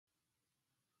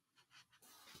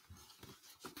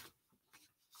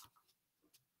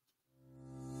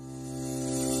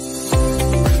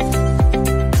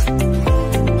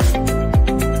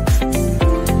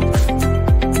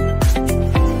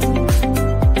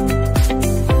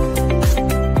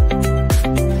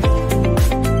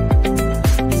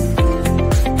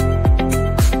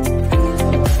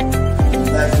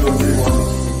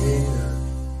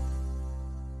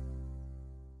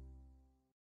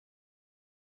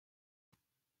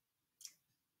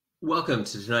Welcome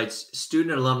to tonight's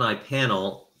student and alumni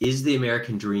panel, Is the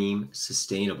American Dream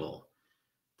Sustainable?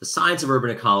 The science of urban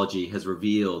ecology has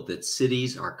revealed that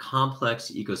cities are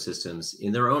complex ecosystems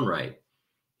in their own right.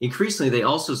 Increasingly, they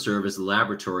also serve as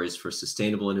laboratories for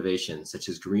sustainable innovations such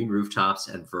as green rooftops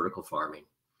and vertical farming.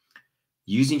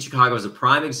 Using Chicago as a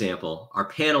prime example, our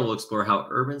panel will explore how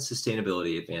urban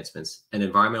sustainability advancements and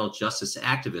environmental justice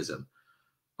activism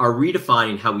are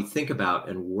redefining how we think about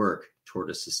and work toward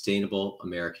a sustainable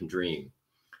American dream.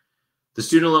 The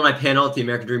Student Alumni Panel at the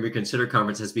American Dream Reconsidered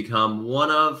Conference has become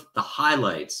one of the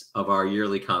highlights of our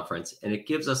yearly conference, and it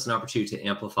gives us an opportunity to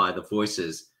amplify the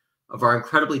voices of our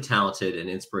incredibly talented and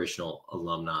inspirational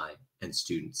alumni and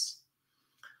students.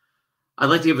 I'd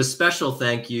like to give a special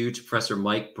thank you to Professor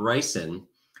Mike Bryson.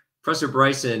 Professor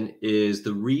Bryson is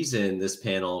the reason this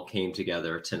panel came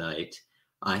together tonight.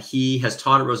 He has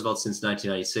taught at Roosevelt since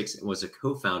 1996 and was a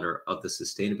co-founder of the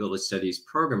Sustainability Studies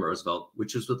program at Roosevelt,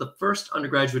 which was the first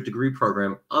undergraduate degree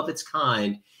program of its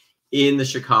kind in the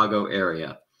Chicago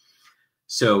area.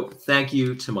 So thank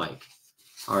you to Mike.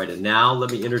 All right, and now let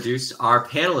me introduce our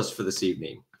panelists for this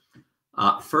evening.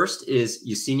 First is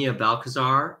Yesenia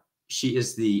Balcazar. She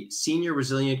is the Senior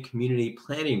Resilient Community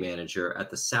Planning Manager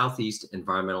at the Southeast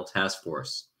Environmental Task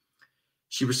Force.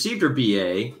 She received her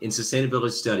BA in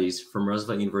Sustainability Studies from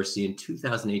Roosevelt University in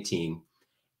 2018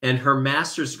 and her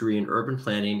master's degree in urban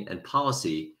planning and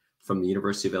policy from the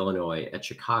University of Illinois at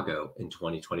Chicago in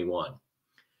 2021.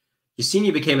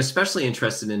 Yesenia became especially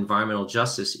interested in environmental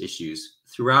justice issues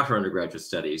throughout her undergraduate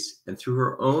studies and through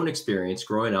her own experience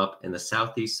growing up in the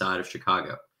southeast side of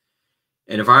Chicago,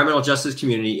 an environmental justice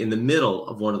community in the middle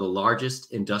of one of the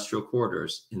largest industrial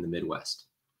corridors in the Midwest.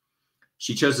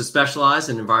 She chose to specialize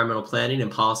in environmental planning and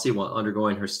policy while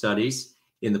undergoing her studies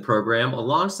in the program,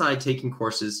 alongside taking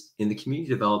courses in the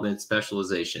community development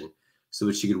specialization so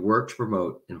that she could work to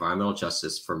promote environmental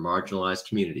justice for marginalized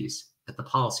communities at the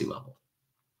policy level.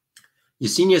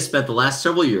 Yesenia spent the last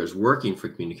several years working for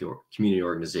community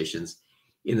organizations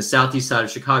in the southeast side of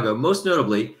Chicago, most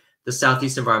notably the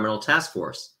Southeast Environmental Task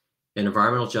Force, an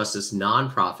environmental justice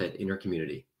nonprofit in her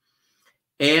community,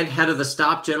 and head of the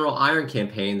Stop General Iron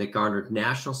campaign that garnered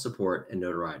national support and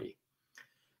notoriety.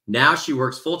 Now she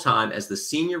works full-time as the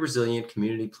Senior Resilient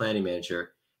Community Planning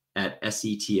Manager at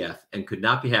SETF and could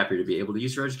not be happier to be able to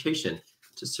use her education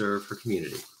to serve her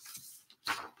community.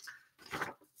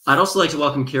 I'd also like to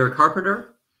welcome Kiera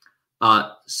Carpenter,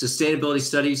 Sustainability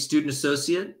Studies Student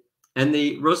Associate and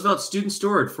the Roosevelt Student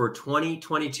Steward for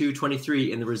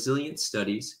 2022-23 in the Resilient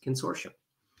Studies Consortium.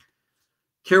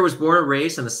 Kiera was born and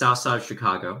raised on the south side of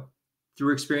Chicago.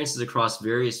 Through experiences across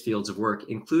various fields of work,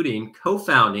 including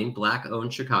co-founding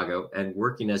Black-owned Chicago and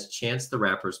working as Chance the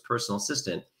Rapper's personal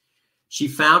assistant, she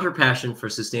found her passion for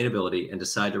sustainability and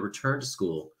decided to return to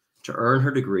school to earn her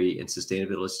degree in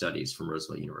sustainability studies from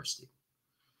Roosevelt University.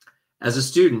 As a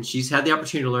student, she's had the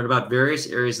opportunity to learn about various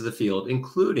areas of the field,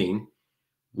 including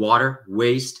water,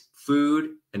 waste,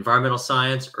 food, environmental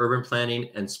science, urban planning,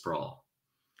 and sprawl.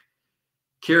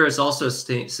 Kiera is also a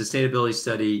Sustainability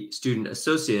Study Student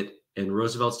Associate in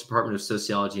Roosevelt's Department of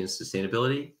Sociology and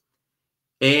Sustainability,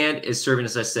 and is serving,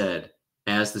 as I said,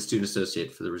 as the Student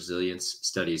Associate for the Resilience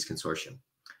Studies Consortium.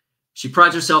 She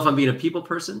prides herself on being a people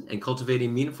person and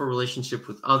cultivating meaningful relationships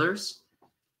with others.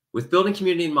 With building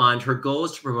community in mind, her goal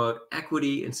is to promote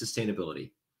equity and sustainability.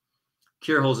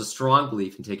 Kiera holds a strong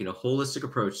belief in taking a holistic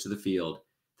approach to the field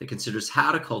that considers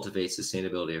how to cultivate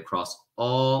sustainability across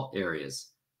all areas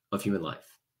of human life.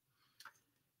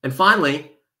 And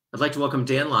finally, I'd like to welcome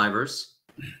Dan Lyvers.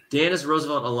 Dan is a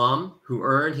Roosevelt alum who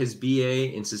earned his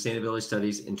BA in Sustainability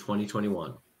Studies in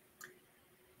 2021.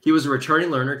 He was a returning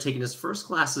learner, taking his first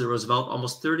classes at Roosevelt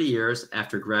almost 30 years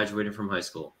after graduating from high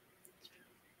school.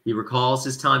 He recalls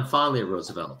his time fondly at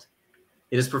Roosevelt.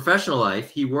 In his professional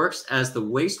life, he works as the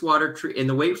wastewater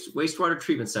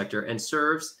treatment sector and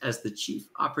serves as the chief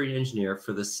operating engineer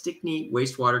for the Stickney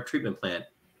wastewater treatment plant,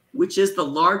 which is the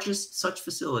largest such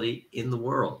facility in the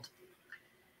world.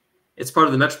 It's part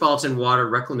of the Metropolitan Water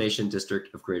Reclamation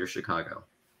District of Greater Chicago.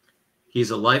 He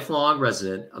is a lifelong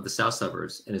resident of the South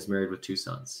Suburbs and is married with 2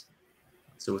 sons.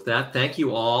 So with that, thank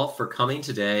you all for coming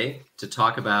today to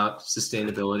talk about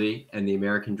sustainability and the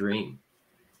American dream.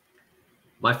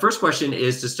 My first question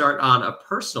is to start on a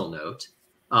personal note.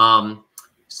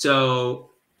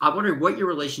 So I'm wondering what your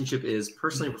relationship is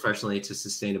personally and professionally to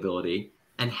sustainability,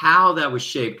 and how that was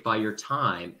shaped by your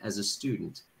time as a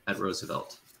student at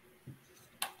Roosevelt.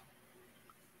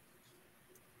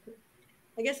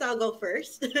 I guess I'll go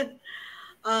first.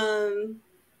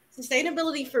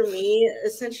 Sustainability for me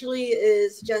essentially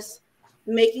is just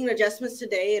making adjustments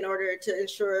today in order to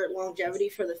ensure longevity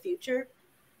for the future.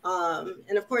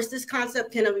 And of course, this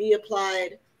concept can be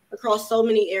applied across so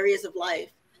many areas of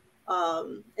life.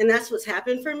 And that's what's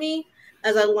happened for me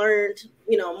as I learned,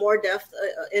 more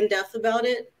in depth about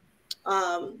it.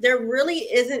 There really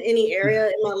isn't any area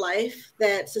in my life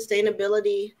that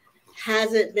sustainability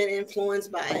hasn't been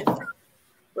influenced by, from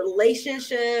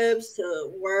relationships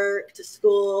to work to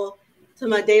school to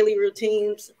my daily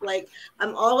routines. Like,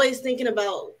 I'm always thinking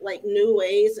about like new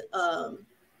ways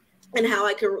and how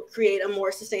I could create a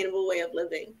more sustainable way of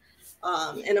living.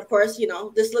 And of course,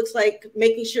 this looks like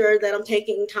making sure that I'm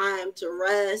taking time to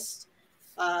rest,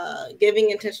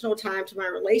 giving intentional time to my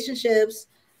relationships.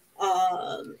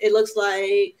 It looks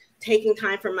like taking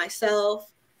time for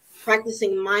myself,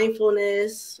 practicing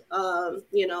mindfulness,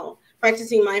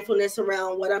 practicing mindfulness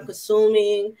around what I'm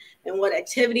consuming and what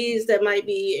activities that might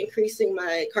be increasing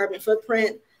my carbon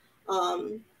footprint.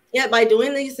 By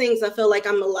doing these things, I feel like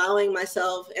I'm allowing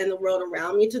myself and the world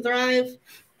around me to thrive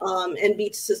and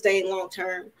be sustained long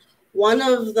term. One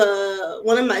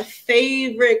of my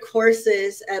favorite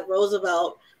courses at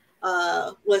Roosevelt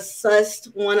was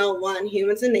SUST 101,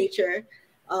 Humans and Nature.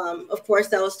 Of course,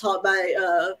 that was taught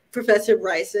by Professor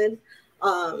Bryson.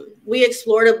 We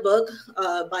explored a book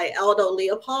by Aldo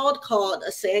Leopold called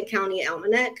A Sand County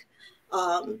Almanac.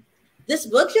 This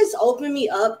book just opened me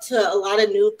up to a lot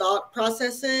of new thought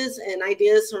processes and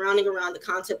ideas surrounding around the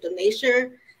concept of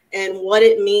nature and what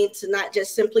it means to not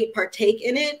just simply partake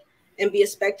in it and be a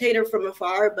spectator from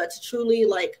afar, but to truly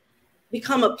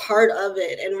become a part of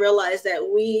it and realize that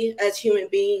we as human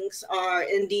beings are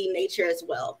indeed nature as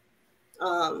well.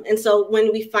 And so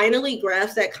when we finally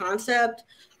grasp that concept,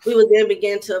 we would then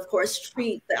begin to, of course,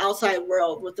 treat the outside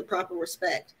world with the proper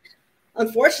respect.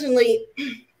 Unfortunately,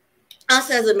 us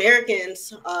as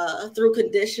Americans, through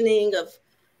conditioning of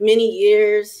many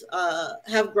years,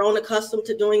 have grown accustomed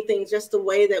to doing things just the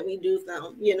way that we do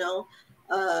them,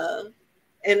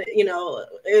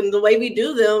 and the way we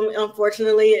do them,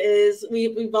 unfortunately, is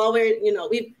we've always,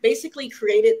 we've basically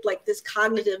created like this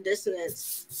cognitive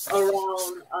dissonance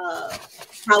around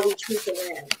how we treat the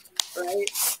land, right?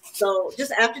 So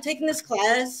just after taking that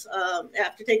class,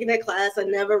 I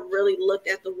never really looked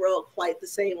at the world quite the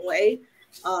same way.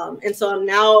 And so I'm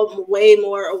now way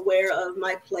more aware of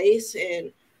my place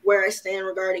and where I stand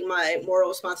regarding my moral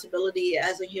responsibility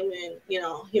as a human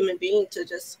being to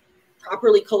just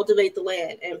properly cultivate the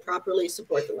land and properly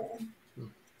support the land.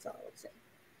 That's all I would say.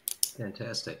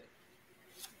 Fantastic.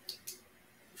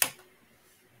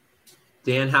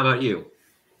 Dan, how about you?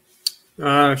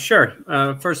 Sure.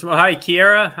 First of all, hi,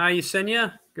 Kiera. Hi,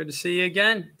 Yesenia. Good to see you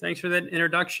again. Thanks for that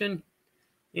introduction,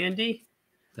 Andy.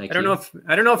 Thank you. I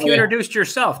don't know if you introduced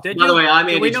yourself, did you? By the way, I'm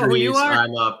Andy. Do we know who you are?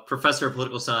 I'm a professor of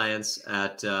political science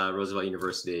at Roosevelt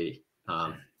University.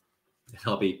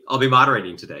 I'll be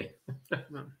moderating today.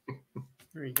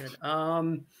 Very good.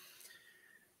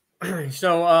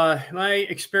 So my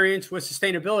experience with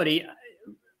sustainability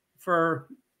for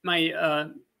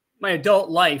my adult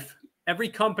life, every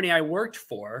company I worked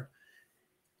for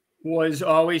was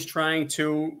always trying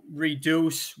to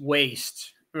reduce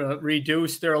waste,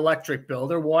 reduce their electric bill,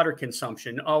 their water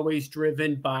consumption, always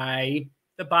driven by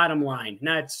the bottom line,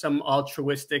 not some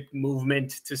altruistic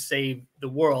movement to save the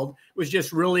world. It was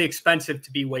just really expensive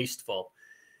to be wasteful.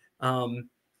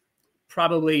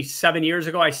 Probably 7 years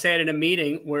ago, I sat in a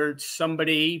meeting where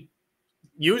somebody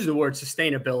used the word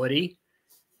sustainability,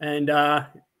 and I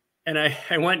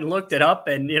went and looked it up,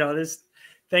 and this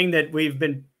thing that we've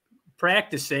been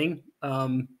practicing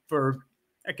for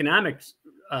economic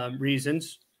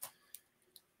reasons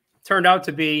turned out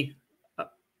to be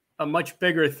a much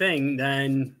bigger thing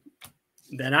than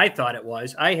I thought it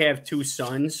was. I have two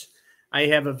sons. I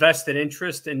have a vested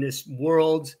interest in this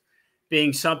world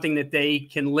being something that they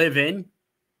can live in.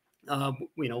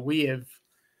 We have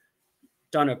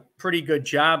done a pretty good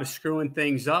job of screwing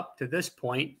things up to this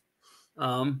point.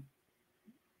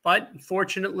 But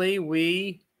fortunately,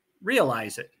 we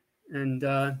realize it. And,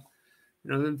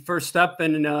 the first step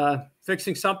in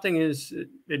fixing something is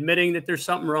admitting that there's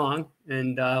something wrong.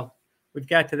 And we've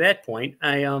got to that point.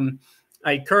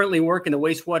 I currently work in the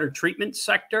wastewater treatment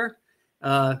sector.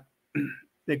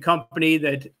 The company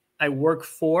that I work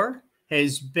for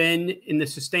has been in the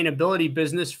sustainability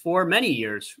business for many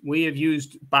years. We have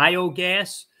used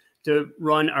biogas to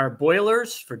run our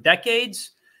boilers for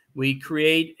decades. We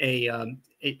create a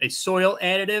soil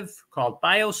additive called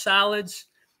biosolids.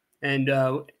 And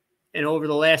over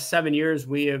the last 7 years,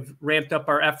 we have ramped up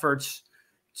our efforts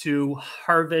to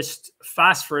harvest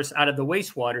phosphorus out of the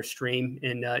wastewater stream.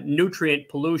 And nutrient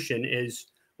pollution is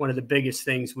one of the biggest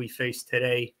things we face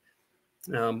today.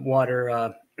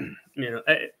 Water,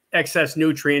 excess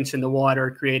nutrients in the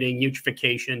water, creating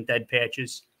eutrophication, dead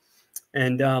patches.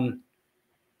 And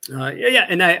yeah,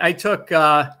 and I took,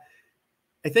 I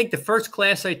think the first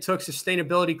class I took,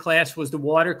 sustainability class, was the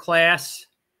water class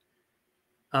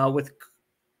with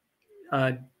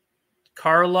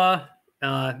Carla,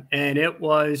 and it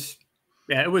was,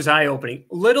 yeah, it was eye-opening.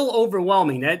 Little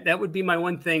overwhelming. That would be my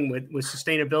one thing with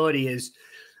sustainability is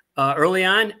early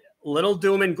on, little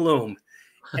doom and gloom.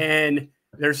 And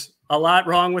there's a lot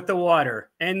wrong with the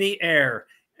water and the air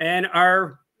and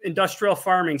our industrial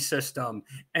farming system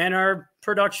and our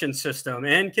production system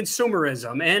and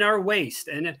consumerism and our waste.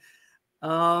 And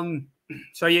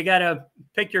so you got to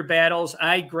pick your battles.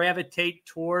 I gravitate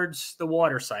towards the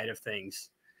water side of things,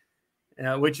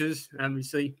 which is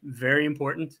obviously very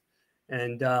important.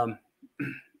 And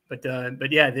but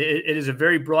yeah, it is a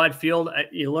very broad field.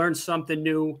 You learn something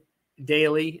new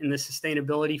daily in the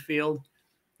sustainability field,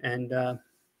 and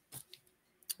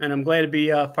I'm glad to be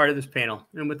part of this panel.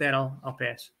 And with that, I'll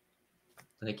pass.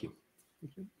 Thank you.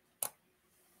 Thank you.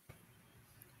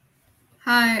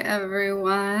 Hi,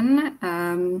 everyone.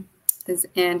 As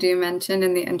Andy mentioned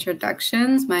in the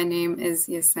introductions, my name is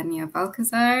Yesenia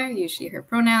Balcazar, use she, her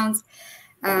pronouns.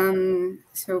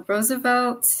 So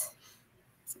Roosevelt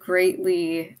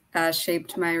greatly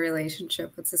shaped my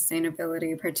relationship with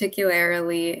sustainability,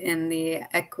 particularly in the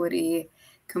equity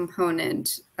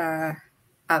component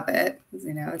of it. As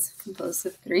you know, it's composed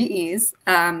of 3 E's.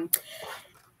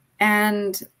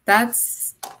 And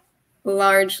that's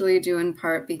largely due in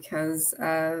part because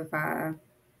of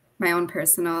my own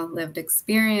personal lived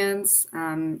experience.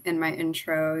 In my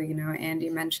intro, you know, Andy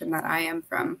mentioned that I am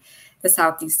from the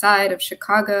southeast side of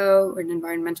Chicago. We're an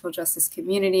environmental justice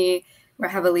community. We're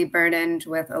heavily burdened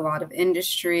with a lot of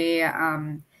industry.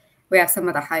 We have some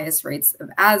of the highest rates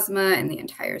of asthma in the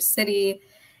entire city.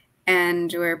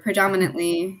 And we're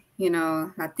predominantly, you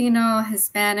know, Latino,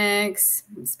 Hispanics,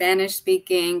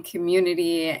 Spanish-speaking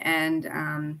community.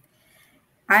 And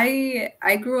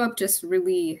I grew up just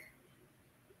really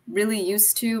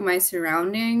used to my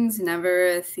surroundings,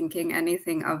 never thinking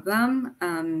anything of them.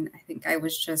 I think I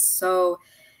was just so,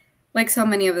 like so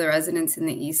many of the residents in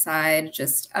the East Side,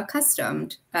 just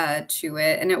accustomed to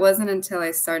it. And it wasn't until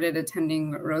I started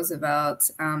attending Roosevelt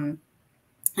and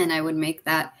I would make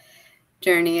that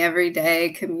journey every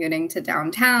day, commuting to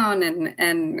downtown.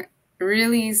 And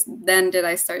really then did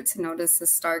I start to notice a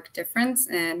stark difference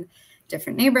in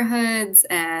different neighborhoods,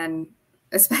 and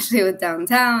especially with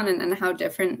downtown, and how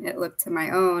different it looked to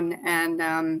my own.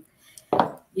 And,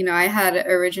 you know, I had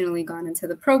originally gone into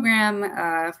the program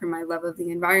for my love of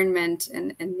the environment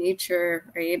and nature,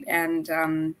 right?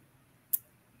 And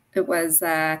it was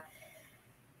the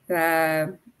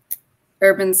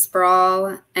urban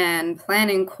sprawl and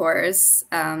planning course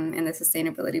in the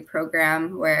sustainability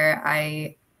program, where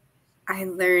I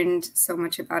learned so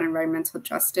much about environmental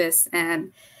justice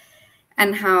and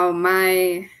how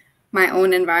my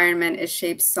own environment is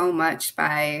shaped so much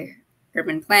by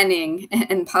urban planning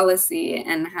and policy,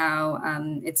 and how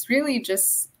it's really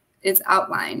just, it's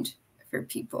outlined for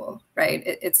people, right?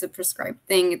 It's a prescribed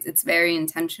thing. It's very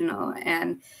intentional.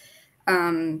 And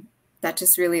that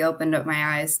just really opened up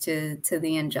my eyes to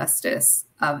the injustice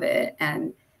of it.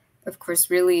 And of course,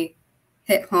 really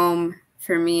hit home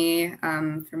for me,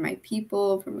 for my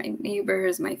people, for my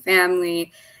neighbors, my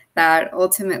family, that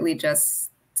ultimately just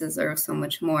deserve so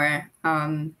much more.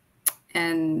 And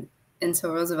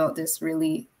so Roosevelt just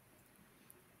really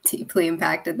deeply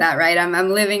impacted that, right? I'm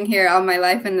living here all my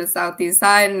life in the Southeast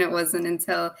Side, and it wasn't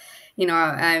until, you know,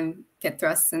 I get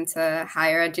thrust into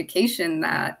higher education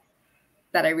that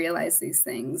I realized these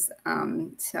things.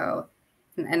 So,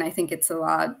 and I think it's a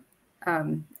lot,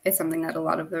 it's something that a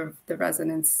lot of the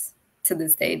residents to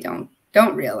this day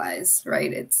don't realize,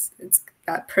 right? It's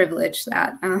that privilege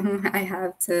that I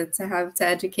have to have to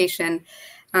education.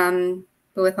 But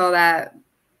with all that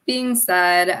being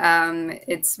said,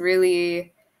 it's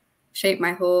really shaped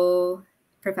my whole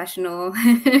professional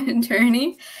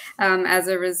journey. As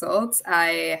a result,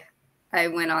 I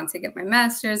went on to get my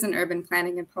master's in urban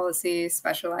planning and policy,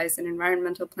 specialized in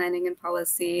environmental planning and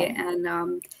policy.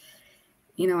 And,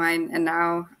 you know,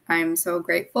 now I'm so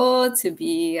grateful to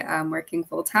be working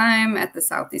full time at the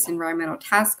Southeast Environmental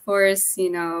Task Force, you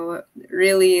know,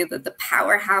 really the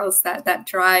powerhouse that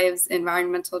drives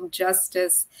environmental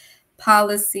justice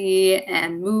policy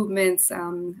and movements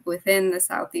within the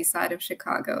Southeast side of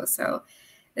Chicago. So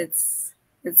it's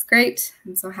great.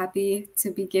 I'm so happy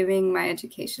to be giving my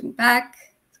education back.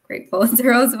 Grateful to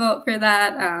Roosevelt for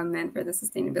that, and for the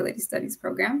Sustainability Studies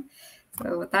program.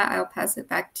 So with that, I'll pass it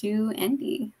back to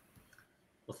Andy.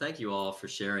 Well, thank you all for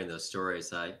sharing those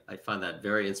stories. I find that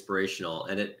very inspirational.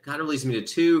 And it kind of leads me to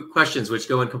two questions which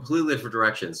go in completely different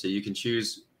directions. So you can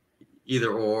choose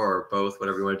either or both,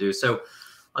 whatever you want to do. So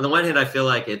on the one hand, I feel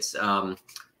like it's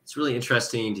really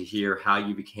interesting to hear how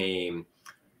you became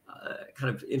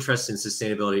kind of interested in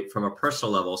sustainability from a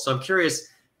personal level. So I'm curious,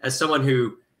 as someone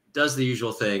who does the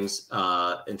usual things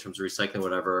in terms of recycling,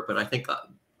 whatever, but I think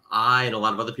I and a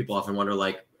lot of other people often wonder,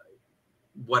 like,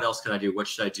 what else can I do? What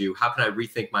should I do? How can I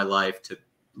rethink my life to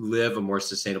live a more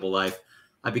sustainable life?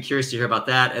 I'd be curious to hear about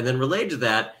that. And then related to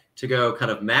that, to go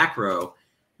kind of macro,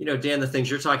 you know, Dan, the things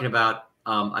you're talking about,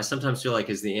 I sometimes feel like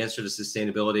is the answer to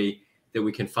sustainability, that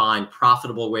we can find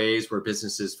profitable ways where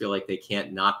businesses feel like they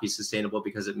can't not be sustainable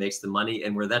because it makes the money.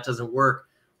 And where that doesn't work,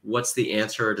 what's the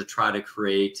answer to try to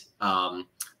create a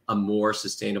more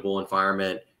sustainable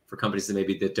environment for companies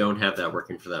that don't have that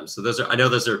working for them? So I know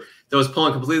those pull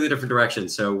in completely different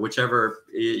directions. So whichever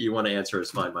you want to answer is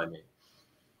fine by me.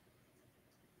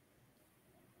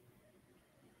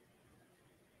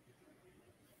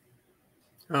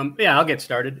 Yeah, I'll get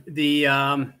started.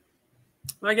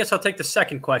 I guess I'll take the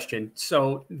second question.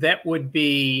 So that would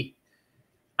be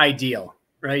ideal,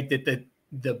 right? To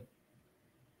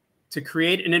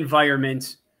create an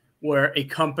environment where a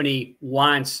company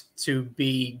wants to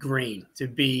be green, to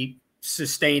be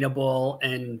sustainable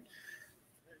and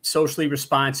socially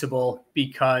responsible,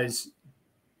 because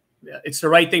it's the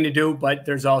right thing to do, but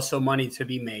there's also money to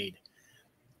be made.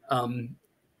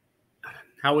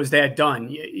 How is that done?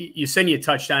 Yesenia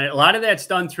touched on it. A lot of that's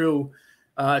done through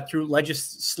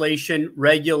legislation,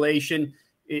 regulation.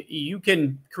 You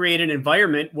can create an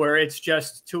environment where it's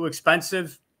just too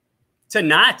expensive to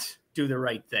not do the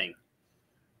right thing.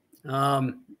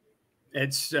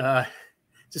 It's a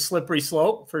slippery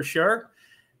slope for sure.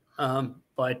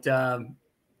 But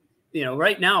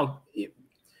right now,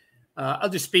 I'll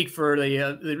just speak for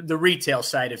the retail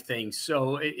side of things.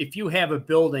 So if you have a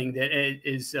building that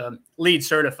is LEED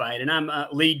certified, and I'm a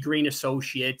LEED Green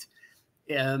Associate,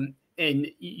 and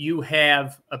you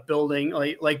have a building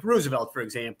like Roosevelt, for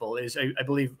example, is, I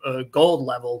believe, a gold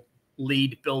level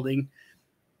LEED building.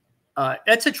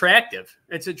 That's attractive.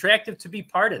 It's attractive to be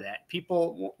part of that.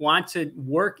 People want to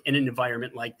work in an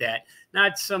environment like that,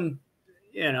 not some,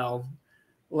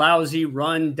 lousy,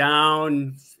 run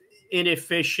down,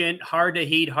 inefficient, hard to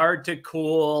heat, hard to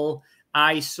cool,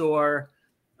 eyesore.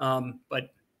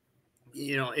 But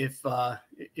if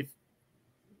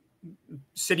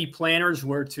city planners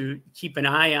were to keep an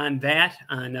eye on that,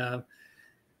 on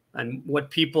what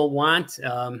people want,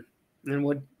 and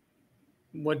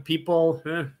what people,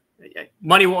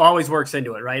 money always works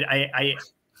into it, right?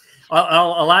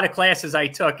 A lot of classes I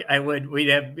took, we'd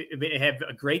have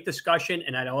a great discussion,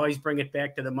 and I'd always bring it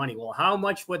back to the money. Well, how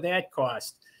much would that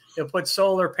cost to put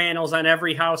solar panels on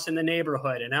every house in the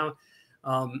neighborhood? And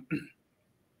how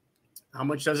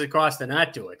much does it cost to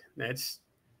not do it? That's,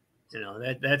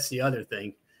 that's the other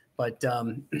thing. But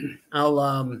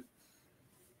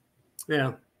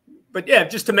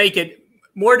just to make it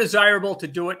more desirable to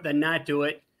do it than not do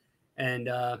it. And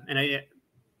I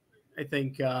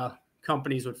think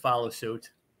companies would follow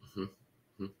suit.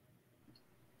 Mm-hmm.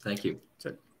 Thank you.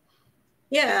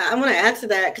 Yeah, I want to add to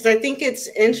that because I think it's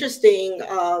interesting.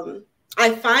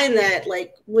 I find that,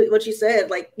 like what you said,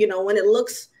 like, when it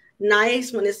looks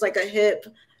nice, when it's like a hip,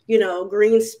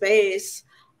 green space,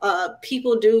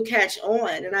 people do catch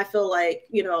on. And I feel like,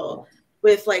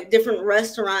 with like different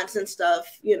restaurants and stuff,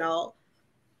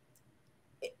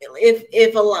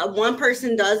 if one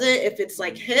person does it, if it's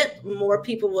like hip, more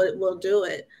people will do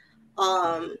it.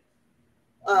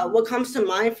 What comes to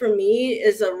mind for me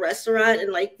is a restaurant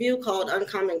in Lakeview called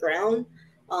Uncommon Ground.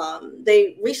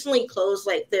 They recently closed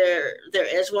like their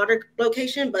Edgewater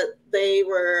location, but they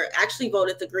were actually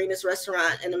voted the greenest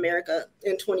restaurant in America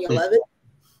in 2011.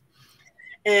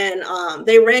 And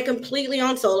they ran completely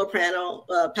on solar panel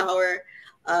power.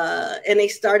 And they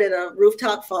started a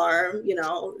rooftop farm,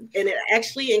 and it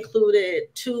actually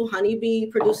included 2 honeybee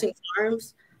producing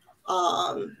farms.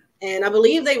 And I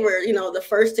believe they were, the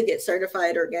first to get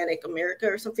certified Organic America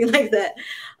or something like that.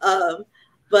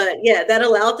 But yeah, that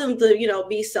allowed them to,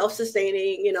 be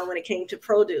self-sustaining, when it came to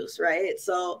produce, right?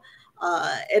 So,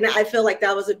 and I feel like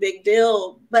that was a big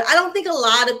deal, but I don't think a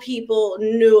lot of people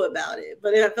knew about it.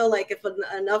 But I felt like if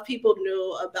enough people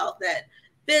knew about that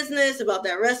business, about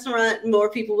that restaurant, more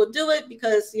people would do it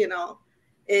because,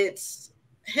 it's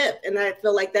hip. And I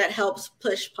feel like that helps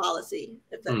push policy,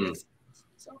 if that makes sense.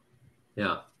 So,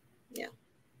 yeah. Yeah.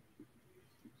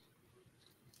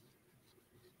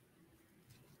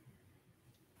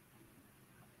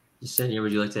 Yesenia,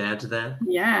 would you like to add to that?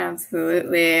 Yeah,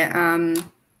 absolutely.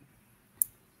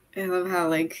 I love how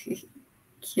like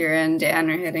Kiera and Dan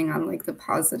are hitting on like the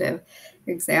positive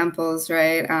examples,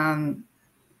 right?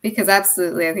 Because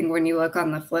absolutely, I think when you look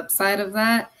on the flip side of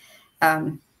that,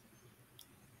 an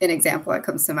example that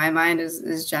comes to my mind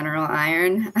is General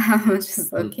Iron, which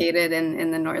is located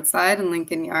in the north side in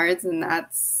Lincoln Yards, and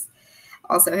that's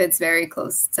also hits very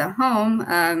close to home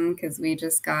because we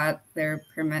just got their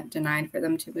permit denied for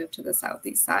them to move to the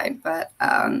southeast side. But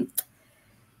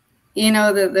you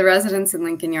know, the residents in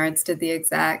Lincoln Yards did the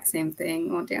exact same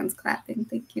thing. Oh, Dan's clapping.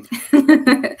 Thank you.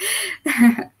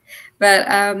 But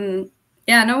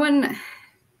yeah, no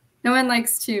one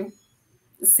likes to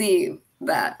see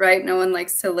that, right? No one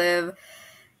likes to live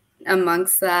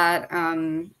amongst that,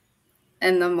 and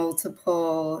the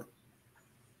multiple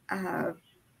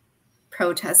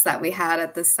protests that we had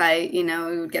at the site. You know,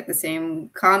 we would get the same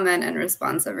comment and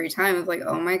response every time of like,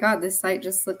 oh my God, this site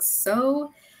just looks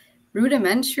so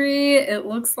rudimentary. It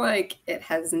looks like it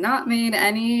has not made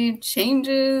any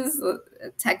changes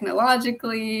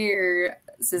technologically or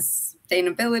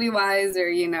sustainability wise, or,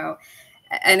 you know,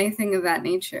 anything of that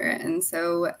nature. And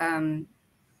so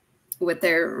with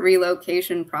their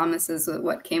relocation promises,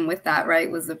 what came with that,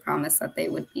 right, was the promise that they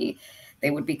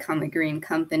would become a green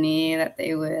company, that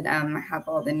they would have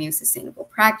all the new sustainable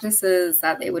practices,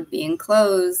 that they would be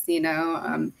enclosed, you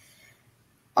know,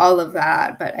 all of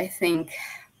that. But I think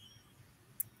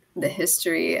the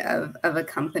history of a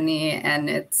company and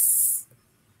its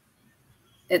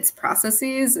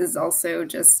processes is also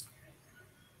just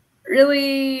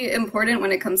really important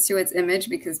when it comes to its image,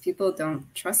 because people don't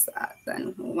trust that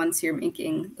then once you're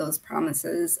making those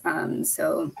promises.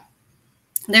 So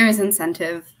there is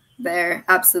incentive there,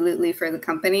 absolutely, for the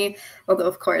company. Although,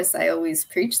 of course, I always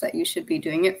preach that you should be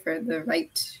doing it for the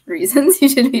right reasons. You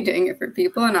should be doing it for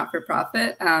people and not for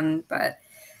profit. But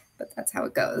that's how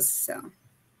it goes. So.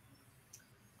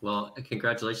 Well,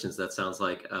 congratulations. That sounds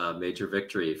like a major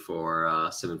victory for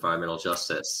some environmental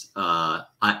justice.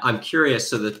 I'm curious.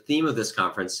 So the theme of this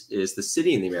conference is the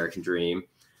city in the American dream.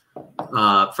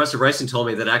 Professor Bryson told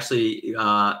me that actually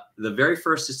the very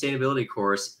first sustainability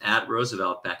course at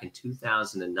Roosevelt back in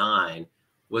 2009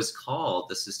 was called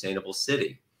the Sustainable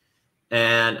City.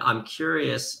 And I'm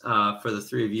curious for the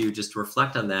three of you just to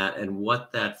reflect on that and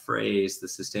what that phrase, the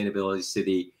sustainability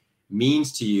city,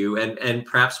 means to you, and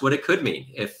perhaps what it could mean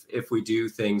if we do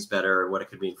things better, and what it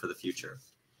could mean for the future.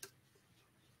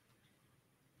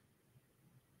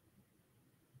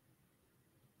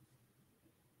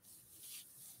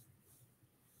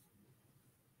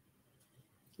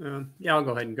 Yeah, I'll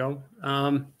go ahead and go.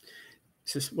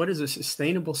 What does a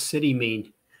sustainable city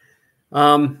mean?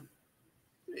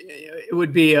 It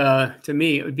would be, to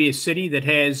me, it would be a city that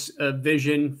has a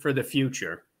vision for the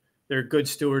future. They're good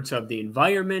stewards of the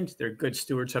environment. They're good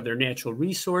stewards of their natural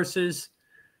resources.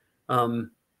 You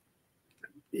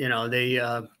know,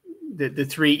 the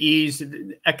three E's: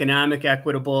 economic,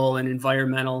 equitable, and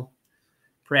environmental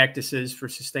practices for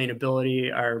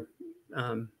sustainability are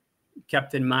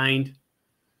kept in mind.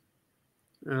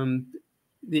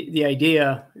 The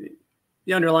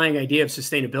underlying idea of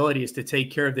sustainability is to take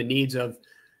care of the needs of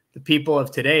the people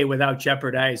of today without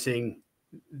jeopardizing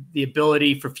the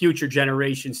ability for future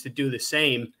generations to do the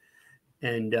same.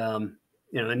 And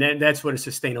you know, and that's what a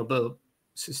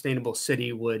sustainable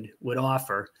city would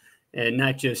offer, and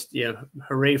not just, you know,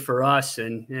 hooray for us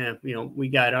and, yeah, you know, we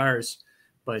got ours,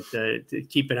 but to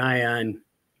keep an eye on,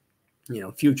 you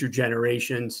know, future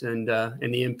generations and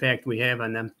the impact we have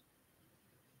on them.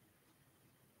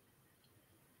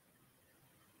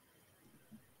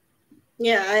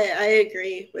 Yeah, I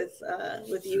agree with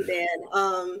you,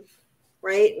 Dan.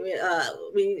 Right?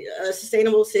 A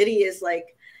sustainable city is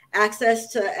like access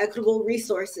to equitable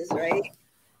resources, right?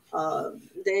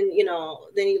 Then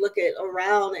you look at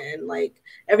around and like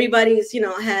everybody's, you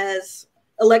know, has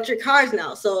electric cars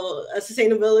now. So a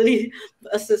sustainable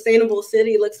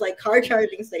city looks like car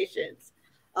charging stations.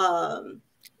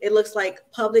 It looks like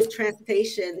public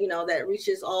transportation, you know, that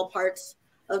reaches all parts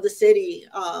of the city.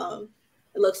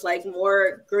 It looks like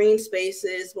more green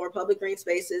spaces, more public green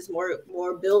spaces,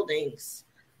 more buildings.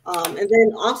 And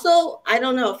then also, I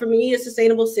don't know, for me, a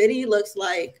sustainable city looks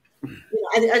like, you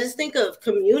know, I just think of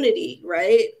community,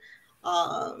 right?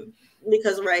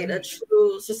 Because, right, a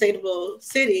true sustainable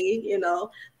city, you know,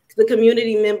 the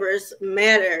community members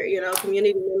matter, you know,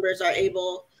 community members are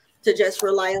able to just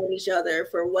rely on each other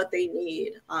for what they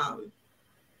need.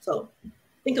 So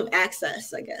think of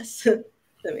access, I guess, if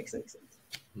that makes any sense.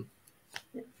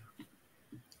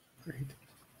 Great.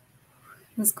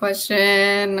 This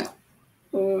question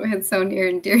hits so near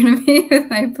and dear to me with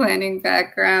my planning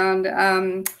background.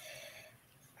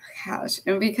 Gosh,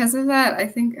 and because of that, I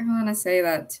think I want to say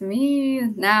that to me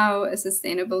now a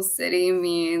sustainable city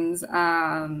means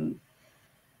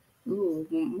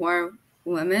more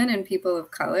women and people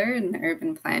of color in the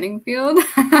urban planning field.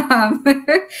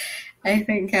 I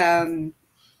think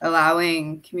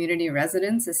allowing community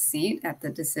residents a seat at the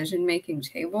decision-making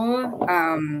table,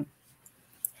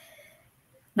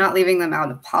 not leaving them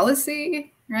out of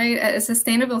policy, right? A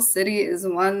sustainable city is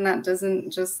one that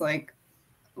doesn't just like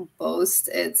boast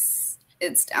its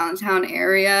downtown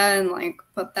area and like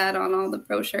put that on all the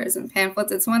brochures and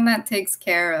pamphlets. It's one that takes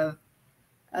care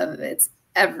of its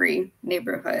every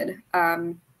neighborhood.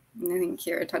 I think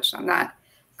Kiera touched on that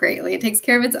greatly. It takes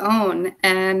care of its own.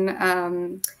 And I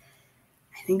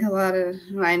think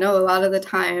I know a lot of the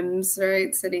times,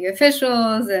 right, city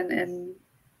officials and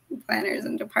planners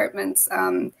and departments,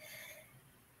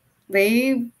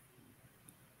 they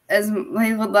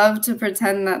would love to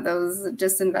pretend that those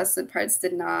disinvested parts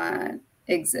did not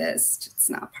exist. It's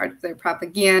not part of their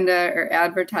propaganda or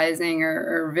advertising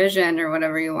or vision or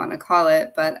whatever you want to call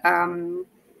it. But in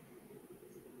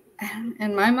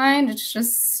my mind,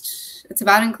 it's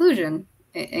about inclusion.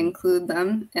 Include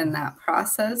them in that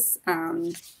process.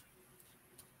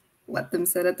 Let them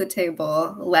sit at the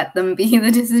table. Let them be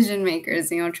the decision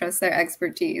makers. Trust their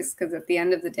expertise. Because at the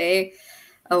end of the day,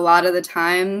 a lot of the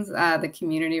times, the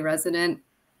community resident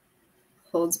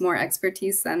holds more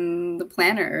expertise than the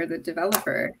planner or the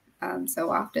developer so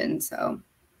often. So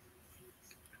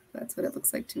that's what it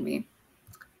looks like to me.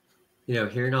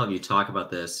 Hearing all of you talk about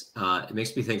this, it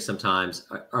makes me think sometimes,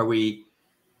 are we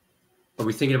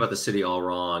thinking about the city all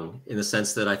wrong, in the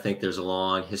sense that I think there's a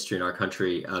long history in our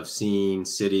country of seeing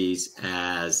cities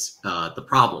as the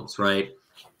problems, right?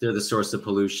 They're the source of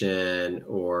pollution,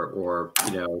 or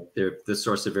they're the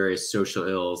source of various social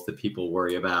ills that people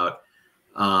worry about.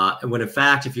 And when in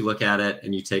fact, if you look at it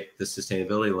and you take the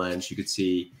sustainability lens, you could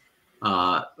see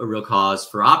a real cause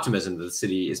for optimism that the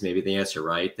city is maybe the answer,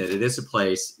 right? That it is a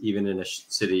place, even in a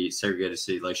segregated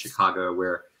city like Chicago,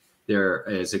 where there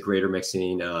is a greater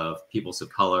mixing of peoples of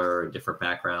color and different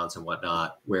backgrounds and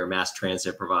whatnot, where mass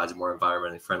transit provides a more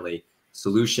environmentally friendly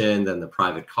solution than the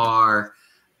private car.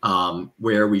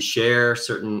 Where we share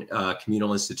certain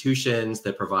communal institutions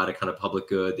that provide a kind of public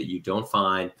good that you don't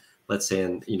find, let's say,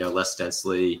 in less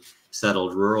densely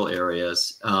settled rural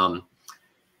areas.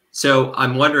 So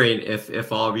I'm wondering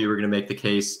if all of you were going to make the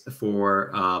case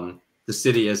for the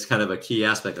city as kind of a key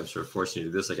aspect. I'm sort of forcing you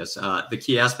to do this, I guess. The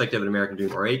key aspect of an American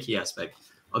dream, or a key aspect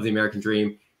of the American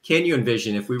dream. Can you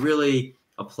envision, if we really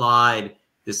applied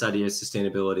this idea of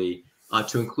sustainability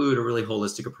to include a really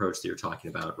holistic approach that you're talking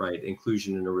about, right?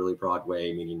 Inclusion in a really broad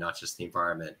way, meaning not just the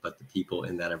environment, but the people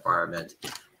in that environment.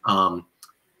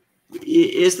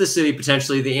 Is the city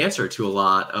potentially the answer to a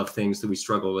lot of things that we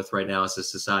struggle with right now as a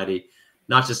society,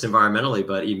 not just environmentally,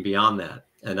 but even beyond that?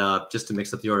 And just to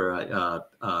mix up the order,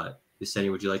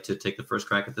 Yesenia, would you like to take the first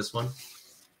crack at this one?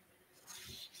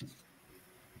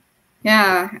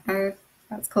 Yeah,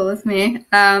 that's cool with me.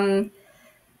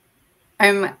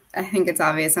 I think it's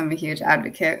obvious I'm a huge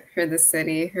advocate for the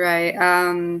city, right?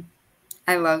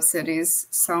 I love cities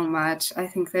so much. I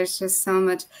think there's just so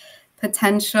much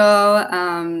potential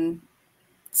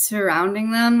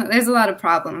surrounding them. There's a lot of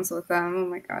problems with them. Oh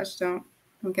my gosh, don't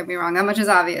get me wrong. That much is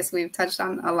obvious. We've touched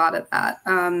on a lot of that.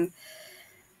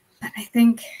 But I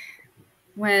think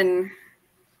from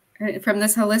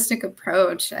this holistic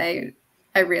approach, I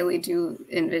really do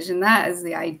envision that as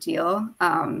the ideal.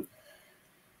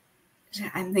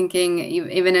 I'm thinking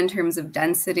even in terms of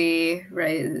density,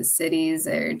 right? The cities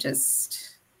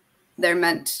they're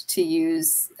meant to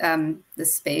use the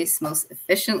space most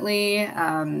efficiently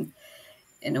in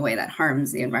a way that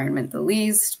harms the environment the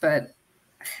least. But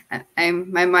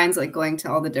my mind's like going to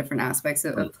all the different aspects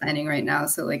of planning right now.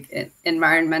 So like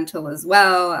environmental as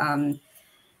well.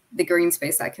 The green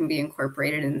space that can be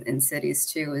incorporated in cities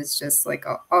too is just like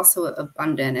also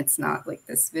abundant. It's not like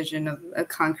this vision of a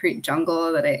concrete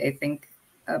jungle that I think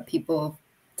people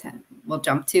will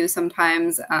jump to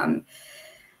sometimes.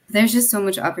 There's just so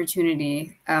much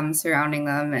opportunity surrounding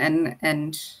them,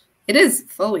 and it is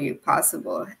fully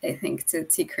possible, I think,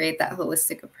 to create that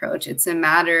holistic approach. It's a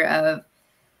matter of,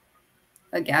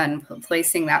 again,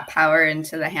 placing that power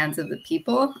into the hands of the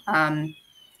people.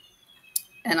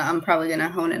 And I'm probably going to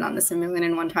hone in on this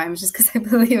 1,000,001 times just because I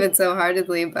believe it so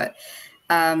heartedly, but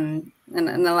and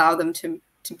allow them to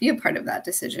be a part of that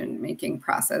decision-making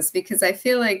process, because I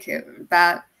feel like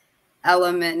that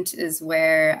element is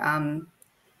where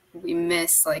we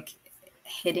miss like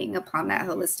hitting upon that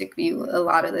holistic view a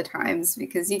lot of the times,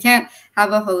 because you can't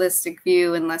have a holistic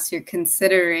view unless you're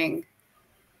considering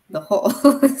the whole.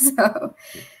 So,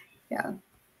 yeah.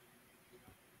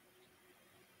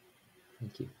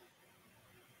 Thank you.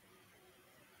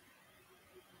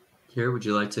 Kiera, would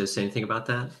you like to say anything about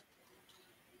that?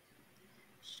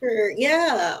 Sure.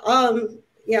 Yeah.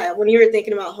 Yeah. When you were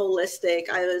thinking about holistic,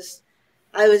 I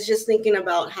was just thinking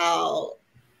about how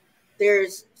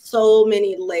there's so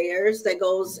many layers that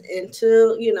goes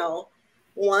into, you know,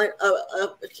 a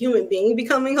human being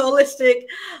becoming holistic.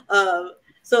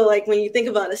 So like when you think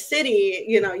about a city,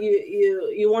 you know,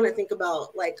 you want to think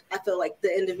about, like, I feel like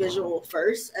the individual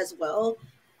first as well.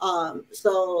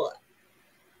 So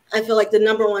I feel like the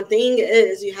number one thing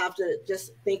is you have to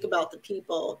just think about the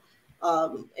people,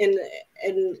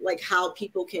 and like how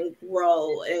people can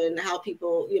grow and how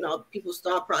people, you know, people's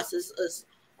thought processes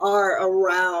are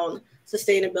around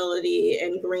sustainability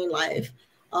and green life.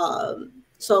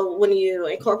 So when you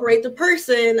incorporate the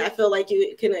person, I feel like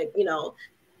you can, you know,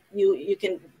 you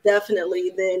can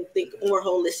definitely then think more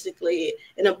holistically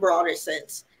in a broader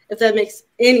sense, if that makes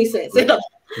any sense at all.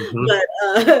 Mm-hmm.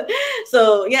 But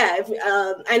so yeah,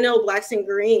 I know Blacks and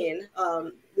Green,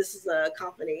 this is a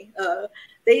company,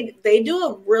 they do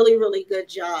a really good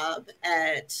job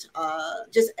at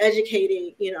just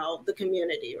educating, you know, the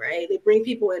community, right? They bring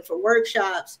people in for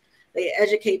workshops, they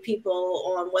educate people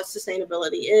on what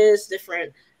sustainability is,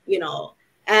 different, you know,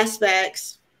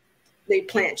 aspects. They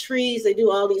plant trees, they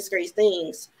do all these great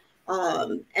things.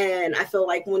 And I feel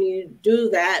like when you do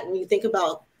that, when you think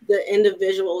about the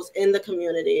individuals in the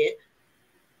community,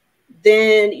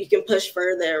 then you can push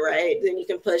further, right? Then you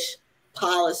can push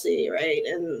policy, right?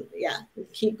 And yeah,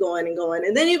 keep going and going.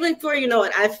 And then even before you know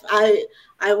it,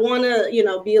 I want to, you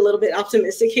know, be a little bit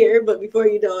optimistic here, but before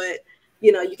you know it,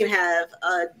 you know, you can have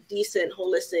a decent,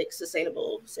 holistic,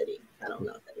 sustainable city. I don't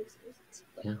know if that makes sense.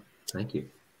 Yeah, thank you.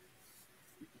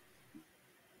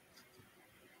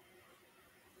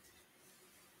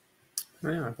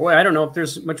 Yeah, boy, I don't know if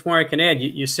there's much more I can add.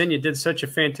 Yesenia did such a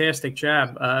fantastic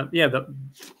job. Yeah, the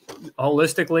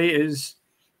holistically is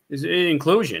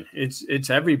inclusion.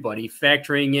 It's everybody,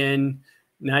 factoring in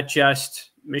not just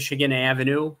Michigan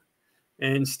Avenue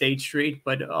and State Street,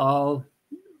 but all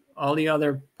the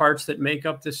other parts that make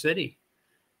up the city.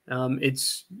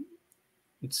 It's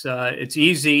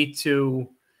easy to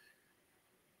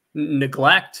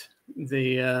neglect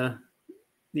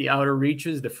the outer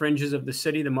reaches, the fringes of the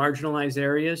city, the marginalized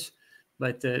areas,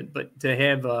 but to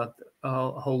have a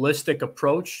holistic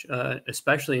approach,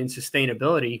 especially in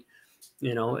sustainability,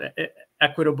 you know,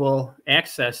 equitable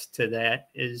access to that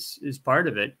is part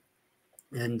of it,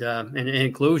 and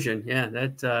inclusion. Yeah,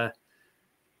 that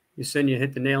Yesenia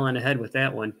hit the nail on the head with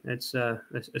that one. That's a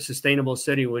sustainable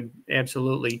city would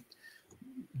absolutely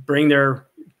bring their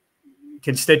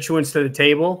constituents to the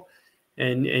table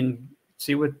and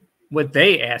see what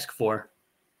they ask for,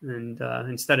 and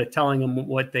instead of telling them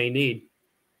what they need.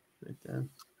 But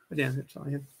yeah, that's all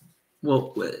I have.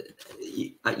 Well,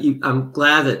 I'm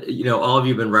glad that, you know, all of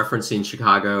you have been referencing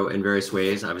Chicago in various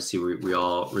ways. Obviously, we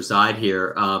all reside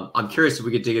here. I'm curious if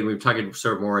we could dig in. We've talking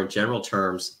sort of more in general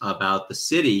terms about the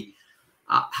city.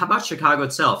 How about Chicago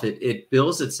itself? It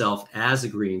bills itself as a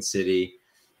green city.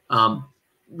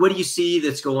 What do you see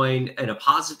that's going in a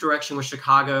positive direction with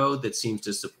Chicago that seems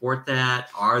to support that?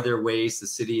 Are there ways the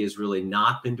city has really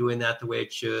not been doing that the way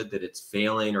it should, that it's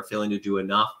failing to do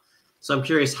enough? So I'm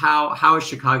curious, how is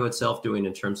Chicago itself doing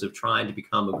in terms of trying to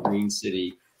become a green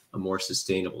city, a more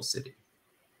sustainable city?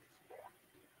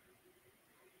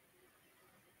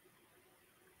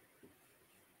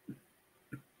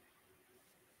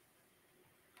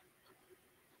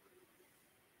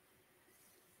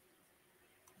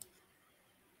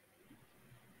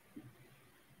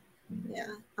 Yeah,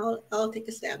 I'll take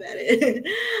a stab at it.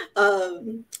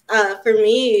 For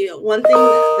me, one thing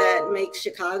that makes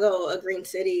Chicago a green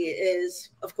city is,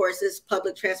 of course, its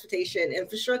public transportation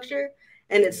infrastructure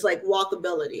and its like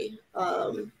walkability.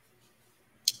 And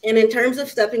in terms of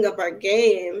stepping up our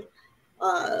game,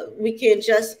 we can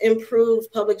just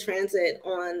improve public transit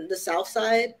on the south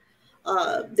side.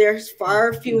 There's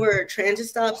far fewer transit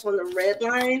stops on the red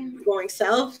line going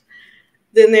south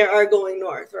than there are going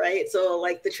north, right? So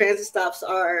like the transit stops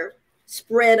are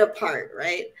spread apart,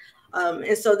 right?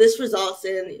 And so this results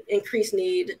in increased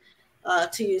need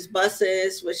to use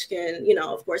buses, which can, you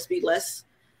know, of course, be less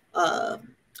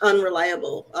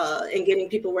unreliable in getting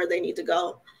people where they need to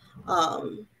go.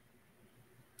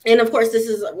 And of course, this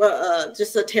is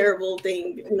just a terrible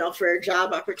thing, you know, for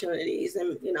job opportunities,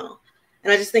 and, you know,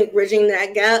 and I just think bridging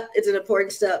that gap is an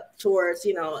important step towards,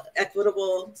 you know,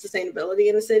 equitable sustainability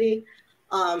in the city.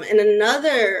 And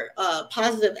another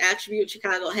positive attribute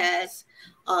Chicago has,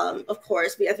 of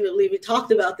course, I believe we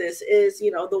talked about this, is,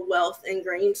 you know, the wealth in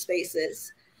green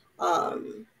spaces.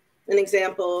 An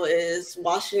example is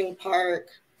Washington Park,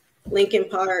 Lincoln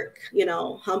Park, you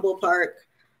know, Humboldt Park,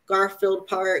 Garfield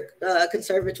Park,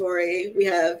 Conservatory. We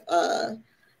have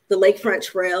the Lakefront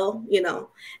Trail, you know.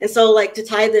 And so like to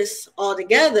tie this all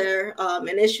together,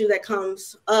 an issue that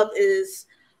comes up is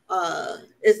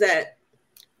that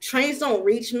trains don't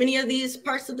reach many of these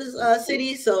parts of the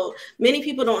city. So many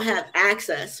people don't have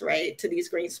access, right, to these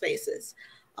green spaces.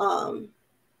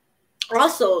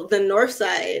 Also, the north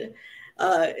side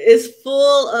is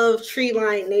full of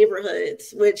tree-lined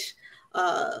neighborhoods, which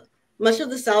much of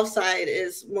the south side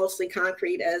is mostly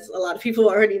concrete, as a lot of people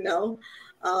already know.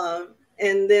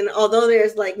 And then although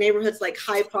there's like neighborhoods like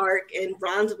High Park and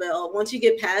Bronzeville, once you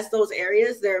get past those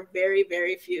areas, there are very,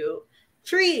 very few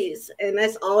trees. And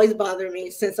that's always bothered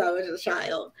me since I was a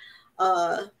child.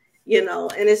 You know,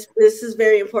 and this is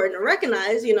very important to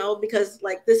recognize, you know, because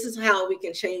like this is how we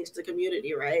can change the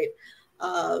community, right?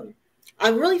 I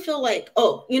really feel like,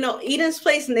 oh, you know, Eden's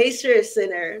Place Nature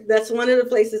Center, that's one of the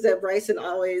places that Bryson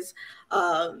always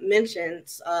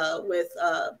mentions with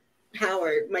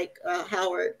Mike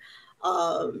Howard.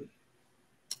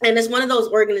 And it's one of those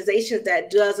organizations that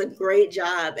does a great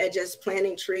job at just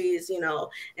planting trees, you know,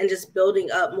 and just building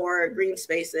up more green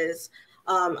spaces.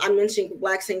 I mentioned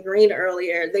Blacks in Green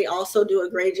earlier. They also do a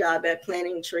great job at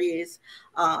planting trees.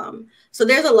 So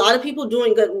there's a lot of people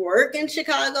doing good work in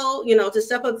Chicago, you know, to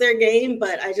step up their game.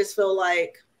 But I just feel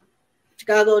like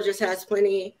Chicago just has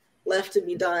plenty left to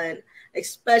be done,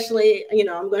 especially, you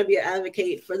know, I'm going to be an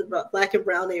advocate for the Black and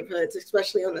brown neighborhoods,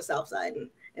 especially on the South Side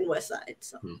and West Side.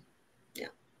 So, yeah.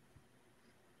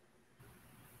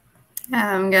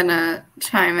 I'm gonna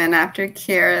chime in after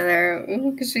Kiera there,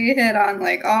 because she hit on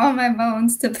like all my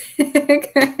bones to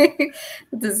pick. Right?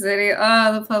 The city,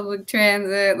 oh, the public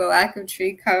transit, the lack of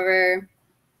tree cover.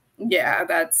 Yeah,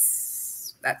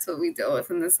 that's what we deal with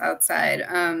in the South Side.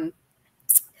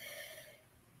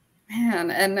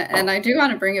 Man, and I do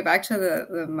want to bring it back to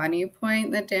the money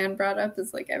point that Dan brought up.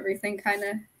 Is like everything kind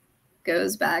of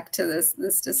goes back to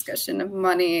this discussion of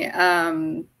money.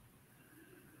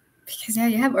 Because yeah,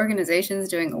 you have organizations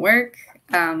doing the work.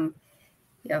 You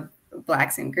have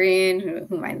Blacks in Green,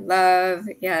 whom I love.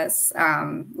 Yes,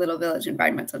 Little Village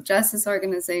Environmental Justice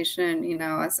Organization. You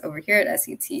know, us over here at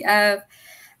SETF,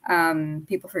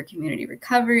 People for Community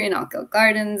Recovery in Elko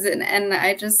Gardens, and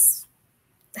I just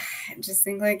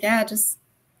think like, yeah, just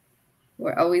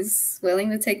we're always willing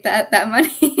to take that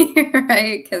money,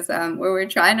 right? Because we're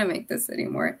trying to make the city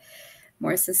more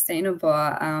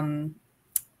sustainable.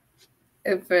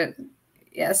 But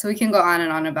yeah, so we can go on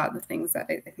and on about the things that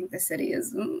I think the city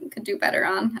could do better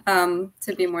on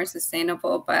to be more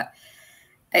sustainable. But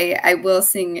I will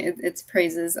sing its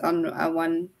praises on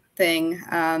one thing,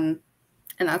 and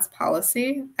that's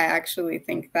policy. I actually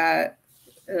think that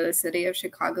the city of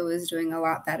Chicago is doing a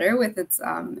lot better with its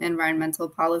environmental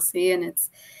policy, and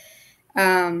it's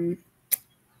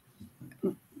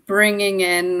bringing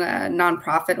in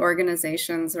nonprofit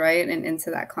organizations, right, and into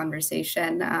that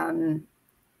conversation.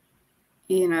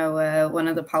 You know, one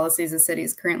of the policies the city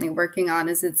is currently working on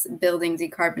is its building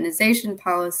decarbonization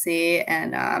policy.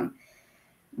 And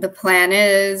the plan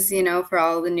is, you know, for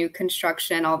all the new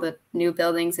construction, all the new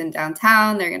buildings in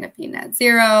downtown, they're going to be net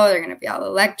zero. They're going to be all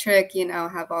electric, you know,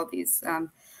 have all these,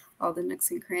 all the nooks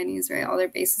and crannies, right, all their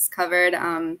bases covered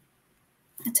to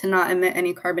not emit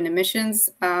any carbon emissions.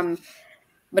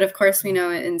 But of course, we know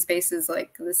in spaces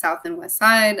like the South and West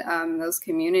Side, those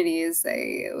communities,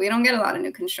 we don't get a lot of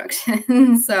new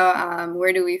construction. So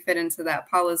where do we fit into that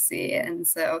policy? And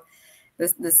so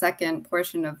the second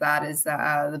portion of that is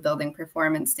the building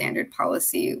performance standard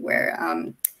policy, where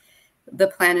the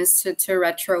plan is to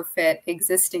retrofit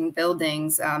existing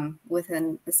buildings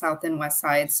within the South and West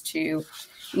Sides to,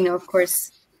 you know, of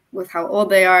course, with how old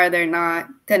they are, they're not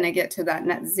going to get to that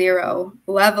net zero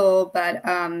level, but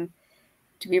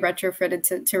to be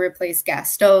retrofitted to replace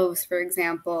gas stoves, for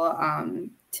example,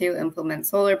 to implement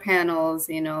solar panels,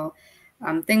 you know,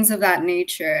 things of that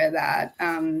nature that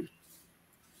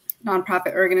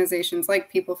nonprofit organizations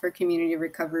like People for Community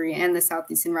Recovery and the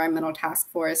Southeast Environmental Task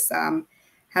Force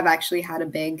have actually had a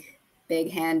big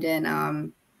hand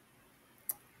in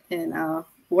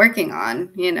working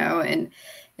on, you know,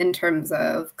 in terms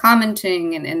of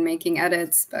commenting and making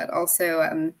edits, but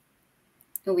also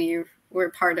we're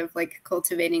part of like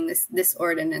cultivating this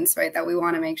ordinance, right, that we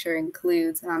want to make sure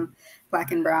includes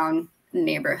Black and brown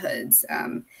neighborhoods.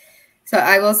 So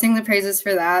I will sing the praises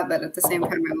for that, but at the same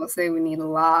time, I will say we need a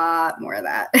lot more of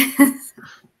that.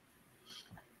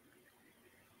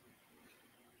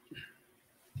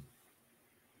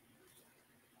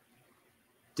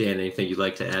 Dan, anything you'd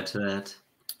like to add to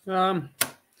that?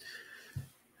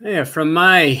 Yeah, from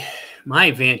my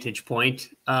vantage point,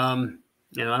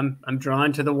 you know, I'm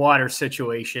drawn to the water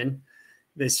situation.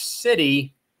 The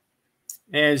city,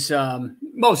 as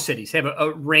most cities have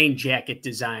a rain jacket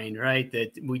design, right?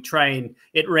 That we try and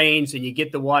it rains and you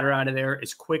get the water out of there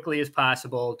as quickly as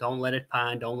possible. Don't let it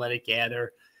pond, don't let it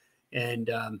gather, and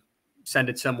send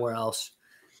it somewhere else.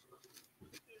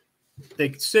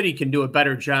 The city can do a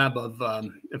better job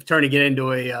of turning it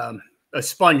into a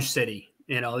sponge city.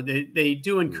 You know, they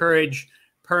do encourage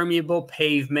permeable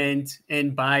pavement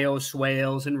and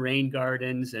bioswales and rain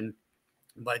gardens,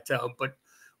 but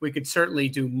we could certainly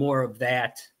do more of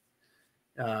that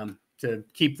to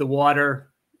keep the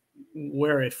water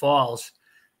where it falls.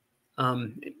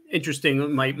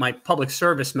 Interesting, my public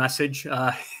service message.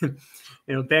 You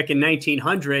know, back in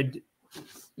 1900,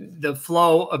 the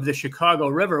flow of the Chicago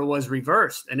River was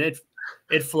reversed, and it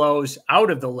flows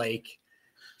out of the lake.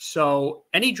 So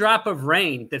any drop of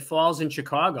rain that falls in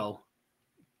Chicago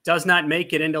does not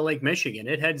make it into Lake Michigan.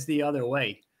 It heads the other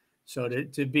way. So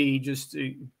to be just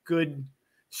good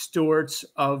stewards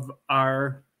of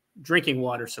our drinking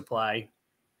water supply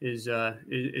is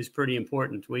pretty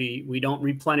important. We don't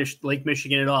replenish Lake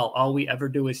Michigan at all. All we ever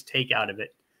do is take out of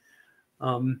it.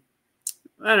 On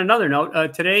another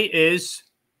note, today is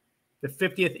the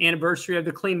 50th anniversary of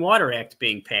the Clean Water Act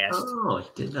being passed. Oh, I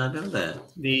did not know that.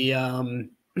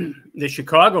 The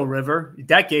Chicago River,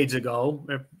 decades ago,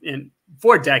 and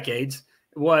 4 decades,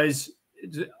 was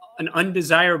an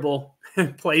undesirable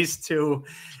place to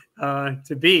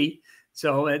be.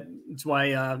 So it's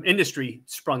why industry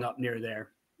sprung up near there,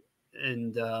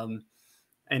 and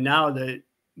now the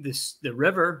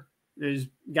river has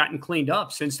gotten cleaned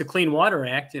up since the Clean Water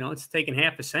Act. You know, it's taken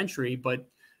half a century, but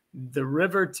the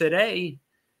river today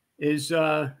is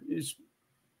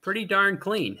pretty darn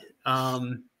clean.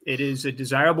 It is a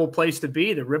desirable place to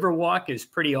be. The Riverwalk is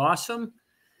pretty awesome,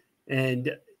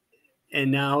 and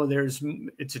now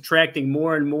it's attracting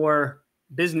more and more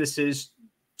businesses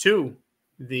to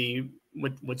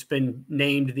what's been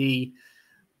named the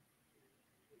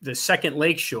second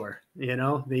lakeshore. You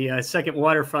know, the second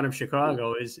waterfront of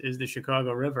Chicago is the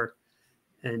Chicago River,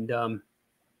 and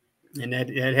that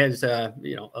has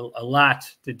you know, a lot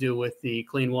to do with the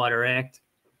Clean Water Act.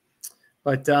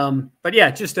 But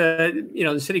yeah, just you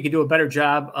know, the city could do a better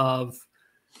job of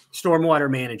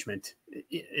stormwater management.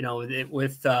 You know,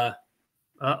 with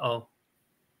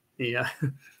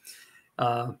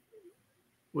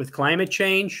with climate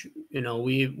change, you know,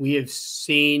 we have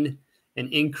seen an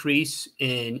increase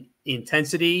in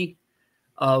intensity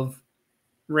of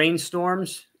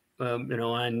rainstorms. You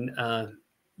know, on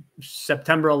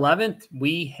September 11th,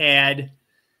 we had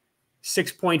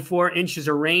 6.4 inches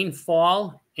of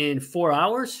rainfall in 4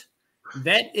 hours.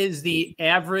 That is the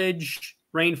average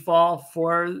rainfall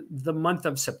for the month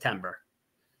of September.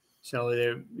 So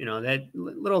you know, that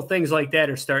little things like that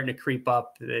are starting to creep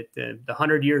up. That the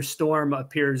 100-year storm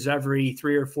appears every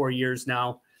 3 or 4 years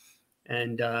now,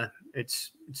 and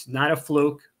it's not a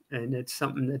fluke, and it's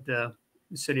something that the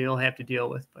city will have to deal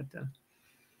with. But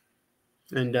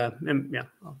and yeah,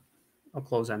 I'll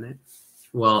close on that.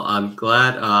 Well, I'm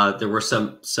glad there were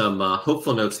some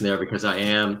hopeful notes in there, because I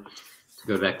am, to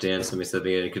go back to Dan, somebody said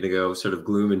it's going to go sort of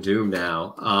gloom and doom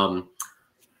now.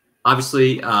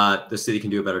 Obviously, the city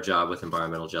can do a better job with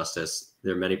environmental justice.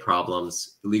 There are many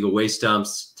problems: illegal waste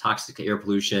dumps, toxic air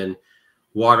pollution,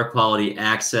 water quality,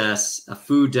 access,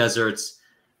 food deserts.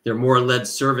 There are more lead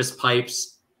service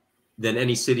pipes than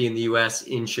any city in the U.S.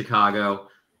 in Chicago.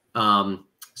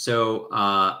 So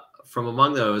from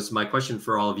among those, my question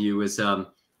for all of you is,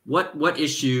 what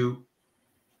issue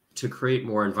to create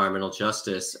more environmental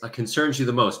justice concerns you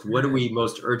the most? What do we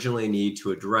most urgently need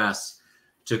to address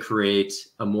to create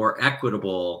a more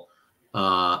equitable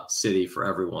city for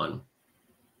everyone?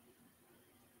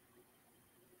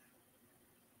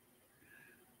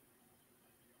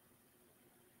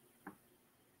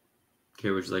 Okay,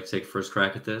 would you like to take first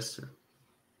crack at this?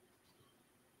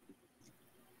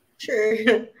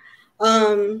 Sure.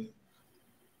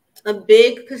 A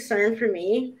big concern for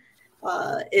me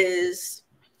is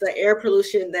the air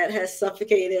pollution that has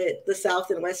suffocated the south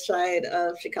and west side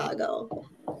of Chicago.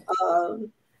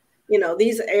 You know,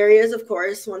 these areas, of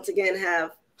course, once again,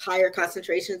 have higher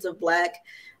concentrations of Black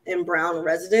and brown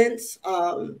residents.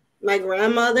 My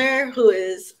grandmother, who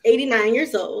is 89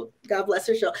 years old, God bless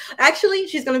her soul. Actually,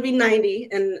 she's going to be 90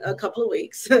 in a couple of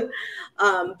weeks.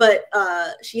 But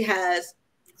she has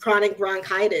chronic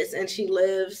bronchitis, and she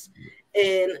lives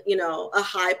in, you know, a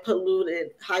high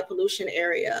pollution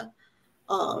area.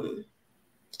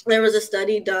 There was a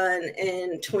study done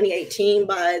in 2018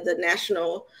 by the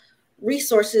National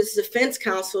Resources Defense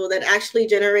Council that actually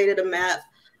generated a map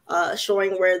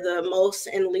showing where the most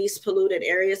and least polluted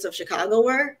areas of Chicago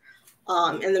were.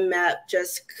 And the map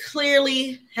just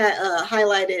clearly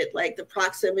highlighted like the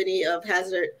proximity of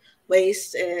hazard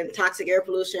waste and toxic air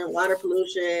pollution, water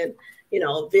pollution,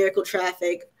 vehicle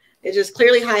traffic. It just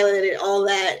clearly highlighted all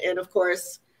that. And of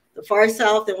course, the far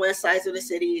south and west sides of the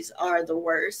cities are the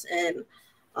worst. And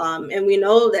we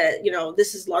know that,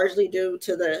 this is largely due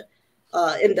to the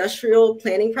industrial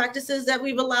planning practices that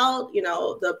we've allowed,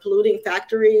 the polluting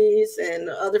factories and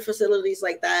other facilities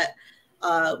like that.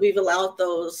 We've allowed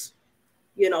those,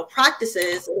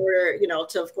 practices in order,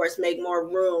 to, of course, make more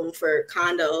room for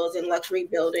condos and luxury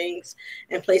buildings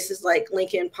and places like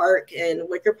Lincoln Park and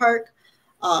Wicker Park.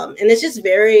 And it's just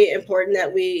very important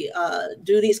that we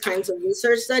do these kinds of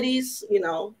research studies,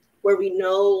 where we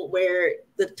know where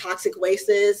the toxic waste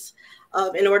is,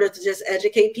 in order to just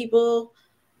educate people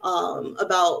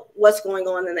about what's going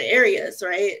on in the areas,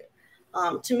 right?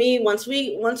 To me, I'm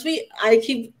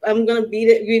gonna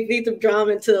beat the drum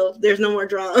until there's no more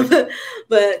drum.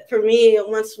 But for me,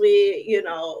 once we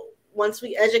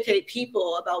educate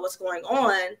people about what's going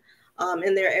on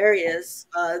in their areas,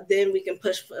 then we can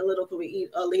push political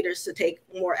leaders to take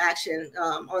more action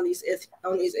on these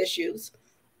issues.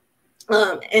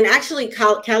 And actually,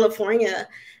 California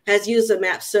has used a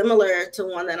map similar to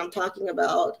one that I'm talking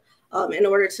about in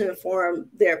order to inform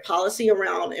their policy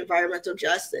around environmental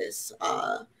justice.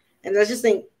 And I just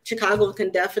think Chicago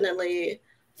can definitely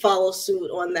follow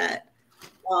suit on that.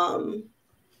 I'm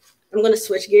going to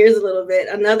switch gears a little bit.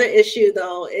 Another issue,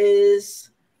 though, is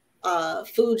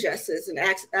food justice and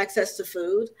access to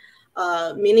food.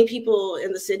 Many people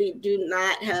in the city do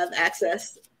not have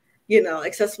access,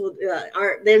 accessible,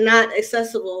 they're not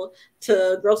accessible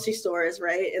to grocery stores,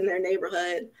 right, in their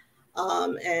neighborhood.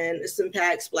 And this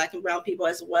impacts Black and brown people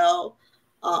as well.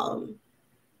 Some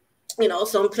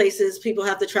places people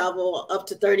have to travel up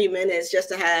to 30 minutes just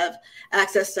to have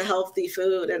access to healthy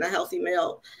food and a healthy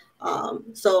meal.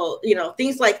 So,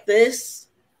 things like this,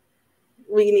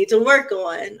 we need to work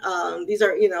on. These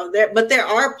are, but there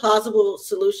are plausible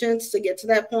solutions to get to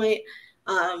that point.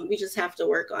 We just have to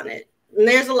work on it. And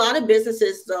there's a lot of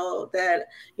businesses, though, that,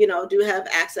 do have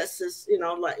accesses,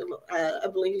 like I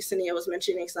believe Yesenia was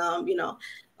mentioning some,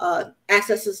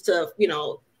 accesses to,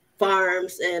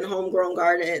 farms and homegrown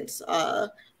gardens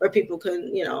where people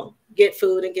can, get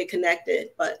food and get connected.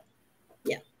 But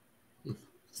yeah,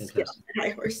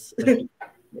 high horse.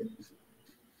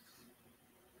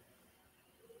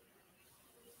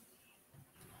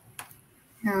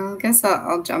 Yeah, I guess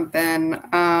I'll jump in.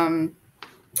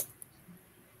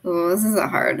 This is a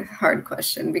hard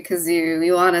question because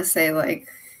you want to say like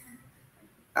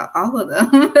all of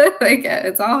them. Like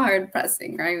it's all hard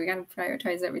pressing, right? We got to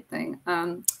prioritize everything.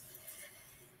 But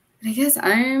I guess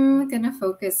I'm gonna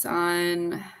focus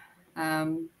on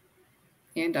the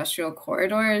industrial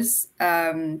corridors,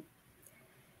 and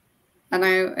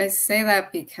I say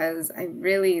that because I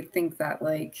really think that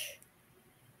like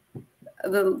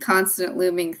the constant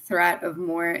looming threat of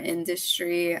more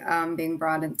industry being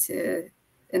brought into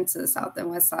the south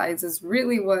and west sides is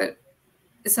really what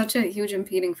is such a huge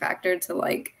impeding factor to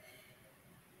like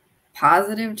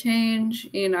positive change,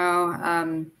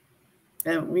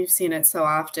 and we've seen it so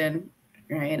often,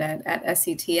 right, at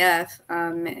SETF,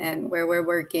 and where we're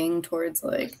working towards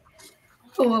like,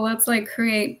 oh, well, let's like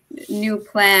create new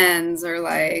plans or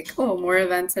like, oh, more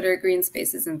events that are green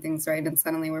spaces and things, right? And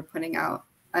suddenly we're putting out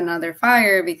another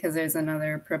fire because there's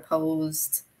another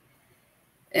proposed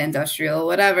industrial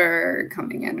whatever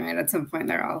coming in, right? At some point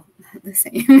they're all the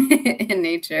same in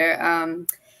nature,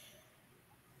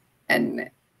 and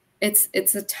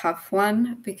it's a tough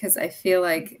one because I feel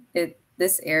like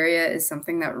this area is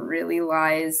something that really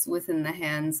lies within the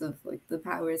hands of like the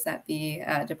powers that be,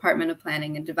 Department of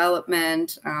Planning and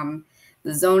Development,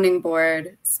 the zoning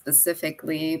board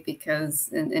specifically, because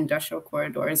industrial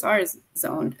corridors are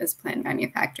zoned as planned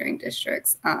manufacturing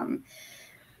districts.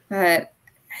 But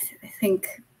I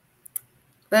think,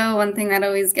 though, one thing that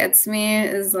always gets me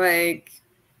is like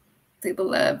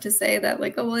people love to say that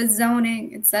like, oh, well, it's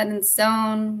zoning, it's set in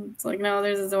stone. It's like, no,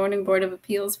 there's a zoning board of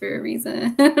appeals for a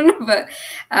reason. But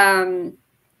and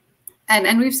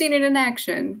we've seen it in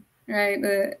action,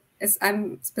 right?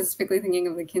 I'm specifically thinking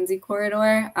of the Kinsey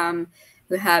corridor,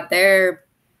 who had their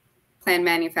planned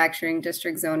manufacturing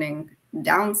district zoning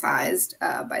downsized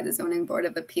by the zoning board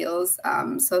of appeals,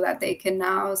 so that they can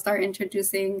now start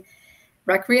introducing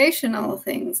recreational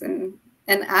things and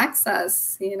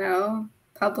access,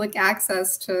 public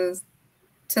access to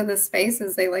the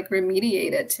spaces. They like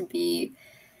remediate it to be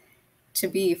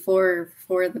for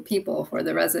the people, for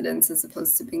the residents, as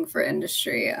opposed to being for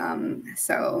industry.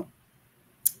 So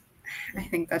I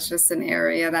think that's just an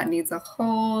area that needs a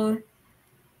whole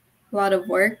lot of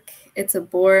work. It's a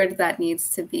board that needs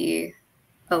to be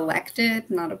elected,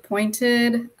 not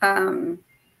appointed. I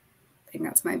think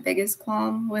that's my biggest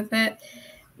qualm with it,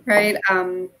 right?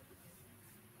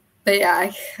 But yeah,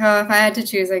 if I had to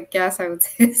choose, I guess I would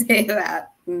say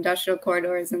that industrial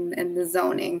corridors and the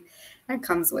zoning that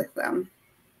comes with them.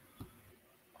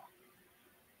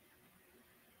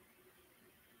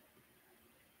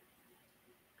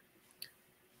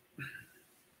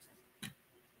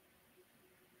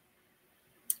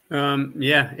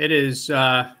 Yeah, it is.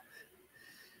 Yeah,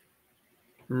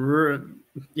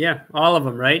 all of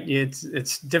them, right?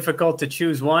 It's difficult to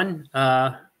choose one.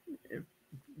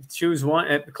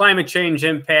 Climate change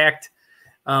impact.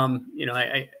 You know,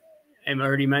 I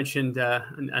already mentioned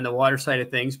on the water side of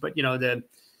things, but you know,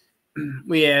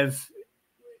 we have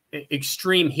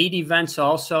extreme heat events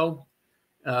also.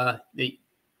 The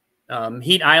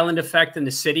heat island effect in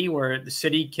the city, where the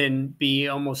city can be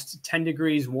almost 10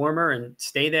 degrees warmer and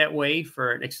stay that way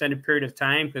for an extended period of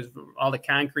time because all the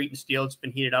concrete and steel has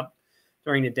been heated up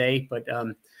during the day. But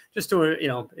just to, you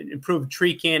know, improve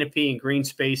tree canopy and green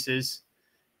spaces,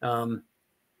 you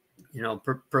know,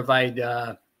 provide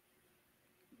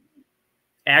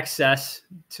access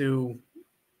to,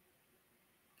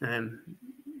 I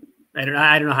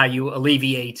don't know how you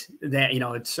alleviate that. You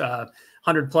know, it's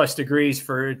 100+ degrees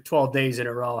for 12 days in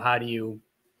a row. How do you,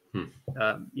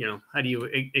 you know, how do you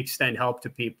extend help to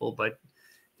people? But,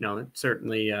 you know,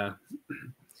 certainly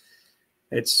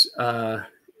it's, I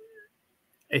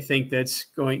think that's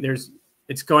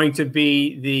it's going to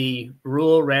be the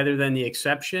rule rather than the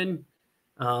exception.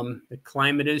 The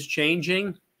climate is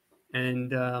changing,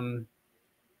 and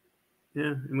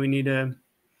yeah, we need to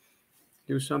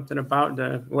do something about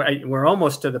we're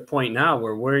almost to the point now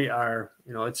where we are,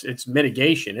 you know, it's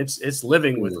mitigation. It's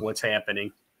living with what's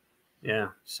happening. Yeah.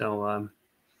 So,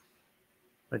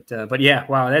 but yeah,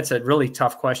 wow, that's a really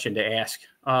tough question to ask.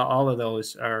 All of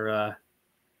those are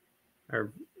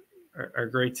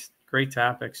great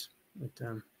topics. But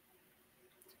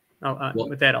well,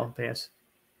 with that, I'll pass.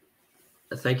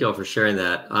 Thank you all for sharing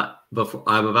that. Before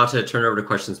I'm about to turn over to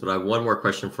questions, but I have one more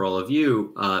question for all of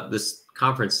you. This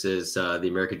conference is the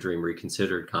American Dream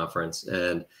Reconsidered conference,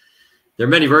 and there are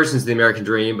many versions of the American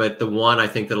Dream, but the one I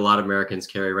think that a lot of Americans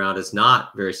carry around is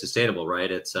not very sustainable, right?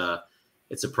 It's a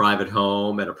private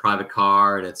home and a private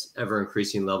car, and it's ever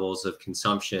increasing levels of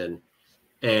consumption.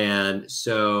 And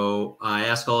so I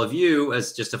ask all of you,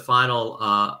 as just a final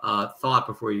thought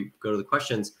before you go to the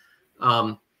questions,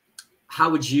 how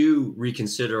would you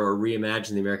reconsider or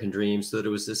reimagine the American Dream so that it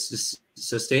was a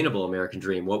sustainable American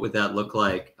Dream? What would that look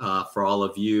like for all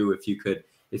of you if you could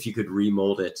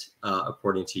remold it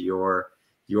according to your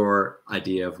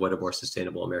idea of what a more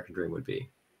sustainable American Dream would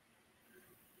be?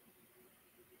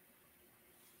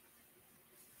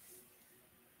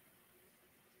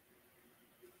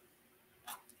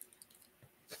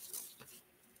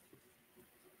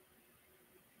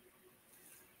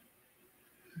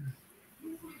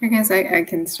 I guess I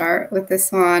can start with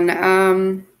this one.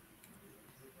 Oh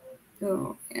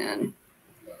man,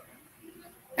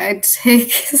 I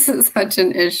take such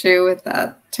an issue with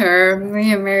that term,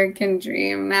 the American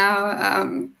Dream. Now,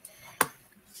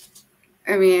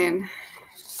 I mean,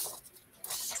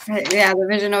 yeah, the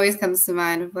vision always comes to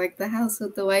mind of like the house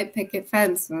with the white picket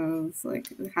fence. And it's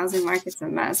like the housing market's a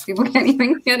mess. People can't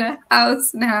even get a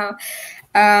house now.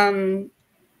 And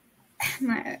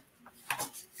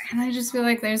I just feel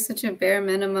like there's such a bare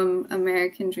minimum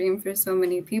American dream for so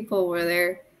many people where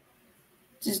they're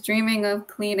just dreaming of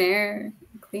clean air,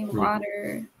 clean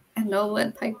water, and no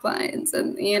lead pipelines.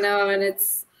 And, you know, and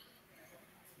it's,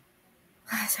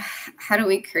 how do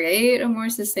we create a more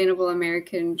sustainable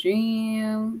American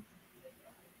dream?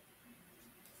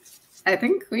 I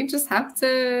think we just have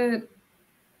to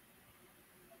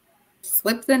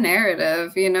flip the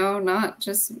narrative, you know, not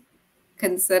just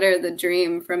consider the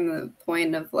dream from the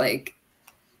point of like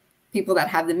people that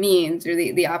have the means or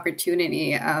the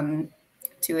opportunity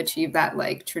to achieve that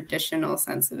like traditional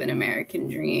sense of an American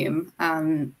dream.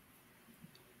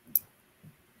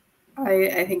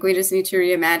 I think we just need to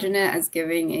reimagine it as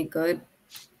giving a good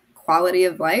quality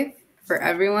of life for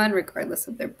everyone, regardless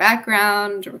of their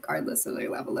background, regardless of their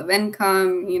level of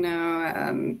income, you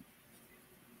know.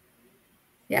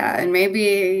 Yeah, and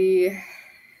maybe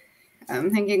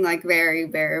I'm thinking like very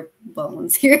bare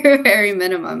bones here, very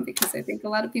minimum, because I think a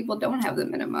lot of people don't have the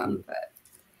minimum. But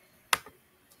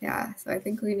yeah, so I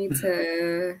think we need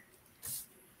to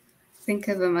think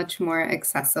of a much more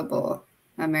accessible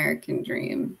American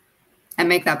dream and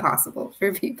make that possible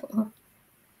for people.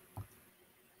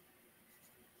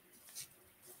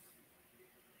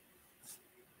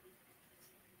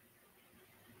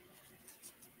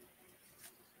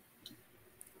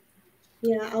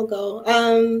 Yeah, I'll go.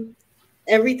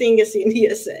 Everything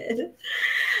Yesenia said.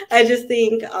 I just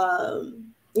think,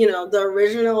 you know, the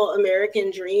original American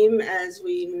dream as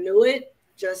we knew it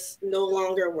just no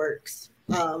longer works.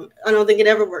 I don't think it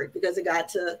ever worked because it got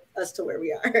to us to where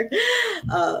we are.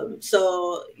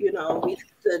 So, you know, we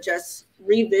have to just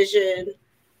revision,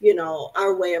 you know,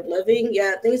 our way of living.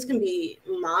 Yeah, things can be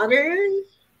modern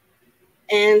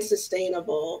and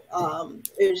sustainable.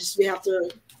 We have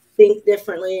to think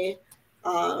differently.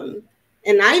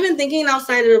 And not even thinking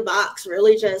outside of the box,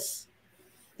 really just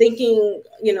thinking,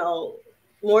 you know,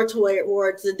 more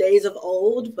towards the days of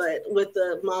old, but with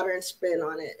the modern spin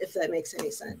on it, if that makes any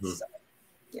sense. Mm-hmm. So,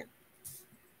 yeah.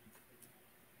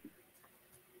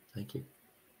 Thank you.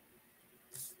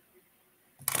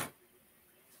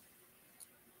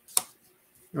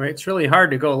 All right, it's really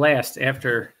hard to go last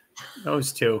after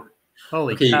those two.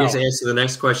 Holy cow. You guys answer the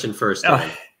next question first.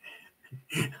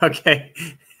 Okay.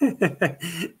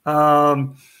 How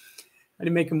do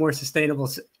you make it more sustainable?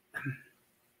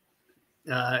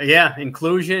 Yeah,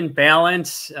 inclusion,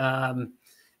 balance. You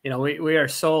know, we are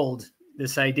sold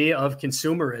this idea of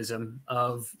consumerism,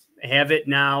 of have it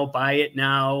now, buy it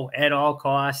now, at all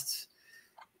costs.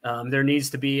 There needs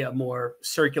to be a more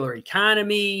circular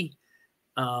economy.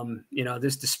 You know,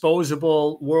 this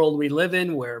disposable world we live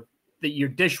in where your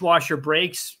dishwasher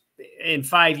breaks in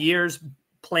 5 years,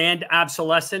 planned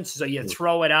obsolescence. So you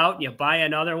throw it out, you buy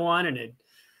another one, and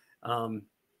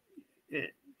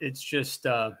it's just,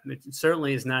 it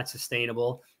certainly is not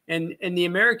sustainable. And the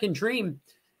American dream,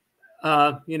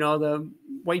 you know, the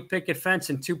white picket fence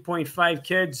and 2.5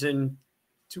 kids and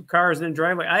 2 cars in the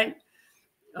driveway.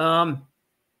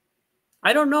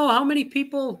 I don't know how many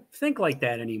people think like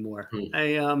that anymore.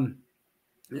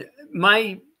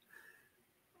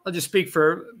 I'll just speak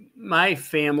for my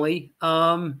family.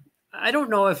 I don't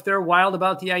know if they're wild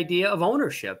about the idea of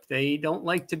ownership. They don't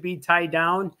like to be tied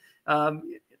down.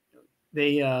 You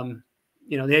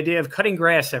know, the idea of cutting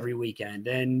grass every weekend,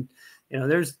 and you know,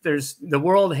 there's the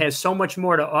world has so much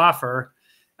more to offer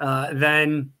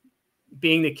than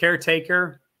being the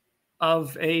caretaker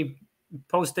of a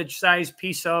postage-sized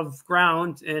piece of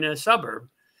ground in a suburb.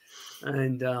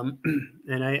 And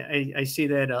I see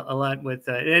that a lot with,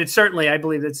 and it's certainly, I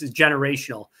believe this is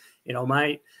generational. You know,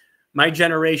 my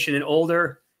generation and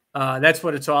older, that's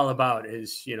what it's all about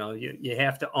is, you know, you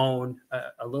have to own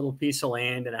a little piece of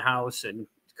land and a house and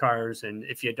cars. And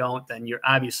if you don't, then you're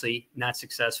obviously not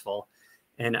successful.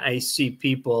 And I see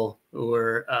people who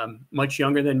are much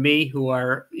younger than me who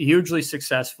are hugely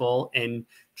successful and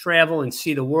travel and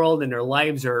see the world, and their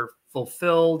lives are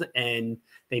fulfilled and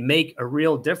they make a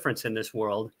real difference in this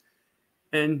world,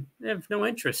 and they have no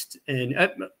interest in.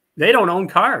 They don't own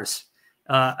cars.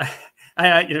 I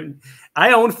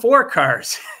own 4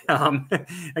 cars.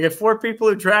 I got 4 people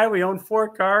who drive. We own 4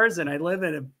 cars, and I live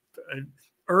in a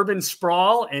urban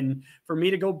sprawl. And for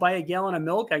me to go buy a gallon of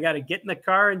milk, I got to get in the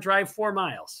car and drive 4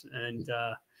 miles. And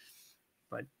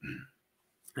but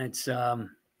it's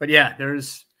but yeah,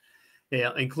 there's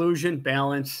inclusion,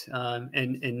 balance,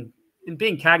 and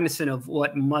being cognizant of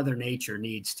what Mother Nature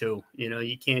needs too. You know,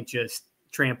 you can't just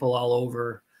trample all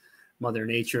over Mother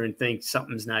Nature and think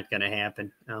something's not going to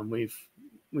happen.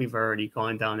 We've already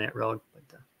gone down that road,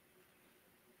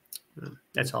 but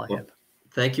that's all I have.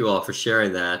 Thank you all for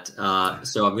sharing that.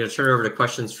 So I'm going to turn it over to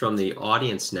questions from the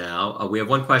audience now. We have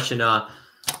one question.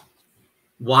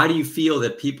 Why do you feel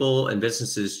that people and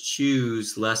businesses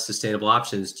choose less sustainable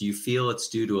options? Do you feel it's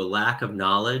due to a lack of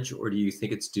knowledge, or do you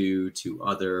think it's due to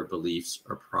other beliefs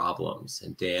or problems?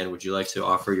 And Dan, would you like to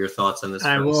offer your thoughts on this?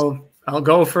 I'll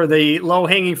go for the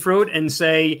low-hanging fruit and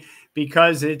say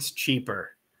because it's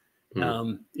cheaper. You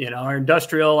know, our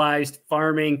industrialized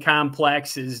farming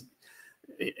complex is,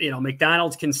 you know,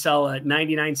 McDonald's can sell a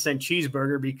 99-cent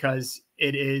cheeseburger because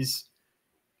it is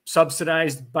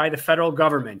subsidized by the federal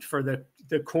government for the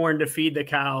corn to feed the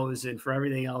cows and for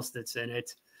everything else that's in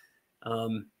it.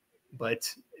 And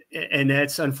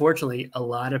that's unfortunately a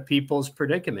lot of people's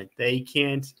predicament. They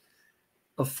can't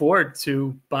afford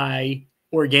to buy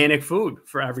organic food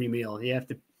for every meal. You have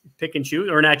to pick and choose,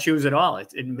 or not choose at all.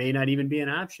 It may not even be an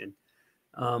option.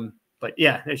 But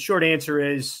yeah, the short answer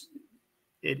is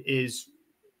it is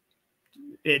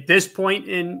at this point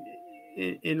in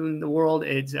the world,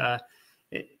 it's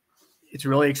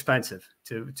really expensive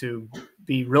to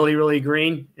be really, really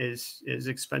green is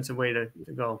expensive way to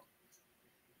go.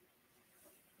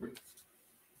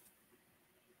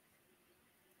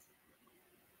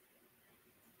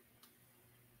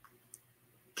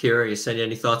 Kiera, Yesenia,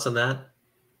 any thoughts on that?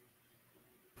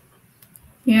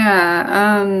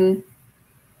 Yeah.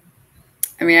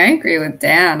 I mean, I agree with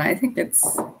Dan. I think it's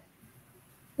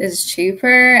is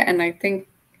cheaper. And I think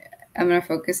I'm going to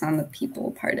focus on the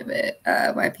people part of it,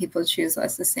 why people choose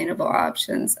less sustainable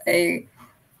options. I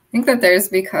think that there's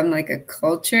become like a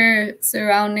culture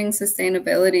surrounding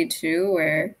sustainability too,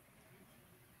 where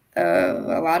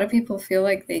a lot of people feel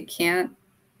like they can't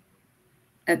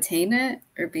attain it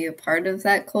or be a part of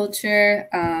that culture.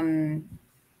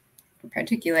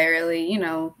 Particularly, you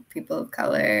know, people of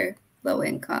color, low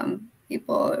income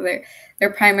people, their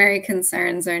primary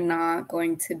concerns are not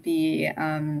going to be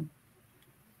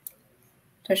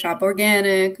to shop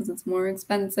organic because it's more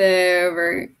expensive,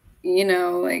 or, you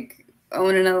know, like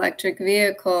own an electric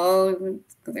vehicle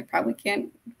because they probably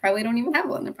don't even have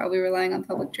one. They're probably relying on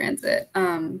public transit.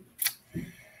 Yeah,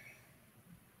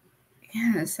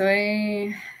 so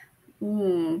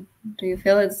do you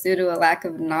feel it's due to a lack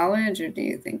of knowledge, or do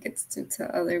you think it's due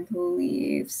to other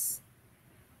beliefs?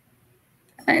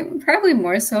 I'm probably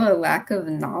more so a lack of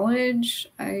knowledge.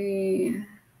 Because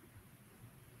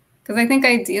I think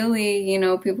ideally, you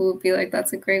know, people would be like,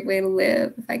 that's a great way to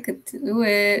live. If I could do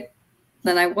it,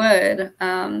 then I would.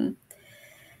 But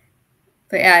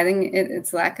yeah, I think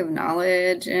it's lack of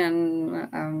knowledge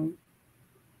and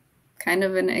kind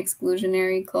of an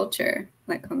exclusionary culture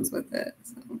that comes with it.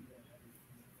 So.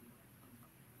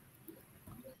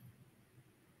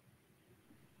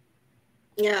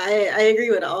 Yeah, I agree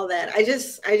with all that. I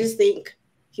just think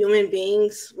human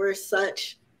beings, we're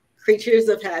such creatures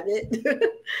of habit.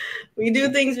 We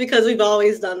do things because we've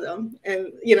always done them.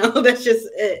 And, you know, that's just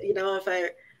it. You know, if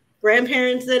our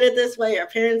grandparents did it this way, our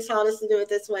parents taught us to do it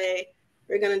this way,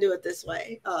 we're going to do it this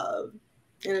way.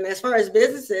 And as far as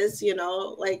businesses, you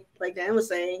know, like Dan was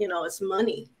saying, you know, it's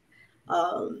money.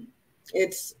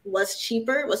 It's what's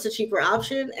the cheaper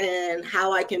option, and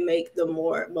how I can make the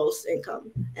most income.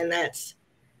 And that's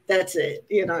it.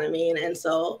 You know what I mean? And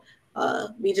so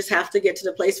we just have to get to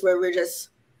the place where we're just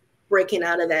breaking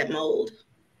out of that mold.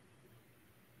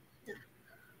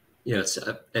 Yeah, it's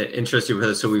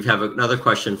interesting. So we have another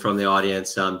question from the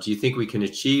audience. Do you think we can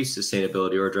achieve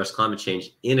sustainability or address climate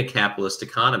change in a capitalist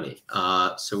economy?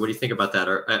 So what do you think about that?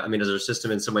 Or, I mean, is our system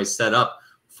in some way set up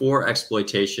for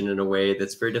exploitation in a way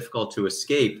that's very difficult to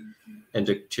escape,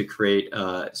 and to create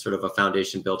sort of a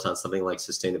foundation built on something like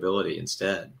sustainability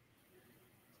instead?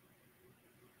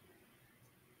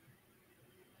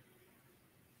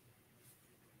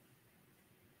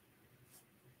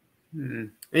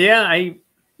 Yeah,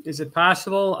 is it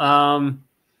possible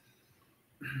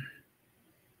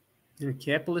in a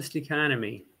capitalist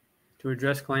economy to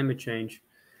address climate change?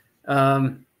 Yeah,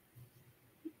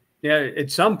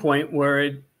 at some point where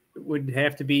it would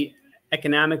have to be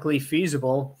economically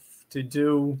feasible to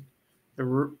do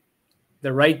the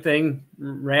right thing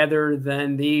rather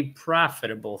than the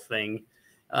profitable thing.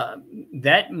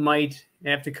 That might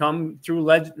have to come through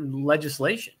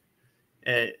legislation.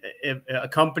 A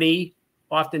company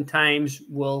oftentimes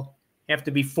will have to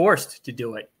be forced to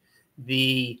do it.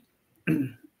 The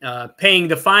paying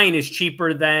the fine is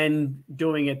cheaper than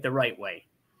doing it the right way.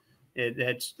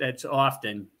 That's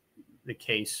often the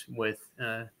case with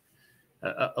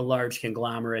a large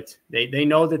conglomerate. They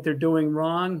know that they're doing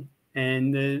wrong,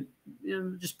 and you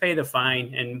know, just pay the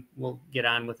fine and we'll get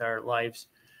on with our lives.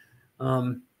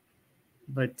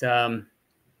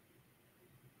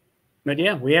 But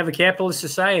yeah, we have a capitalist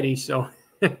society, so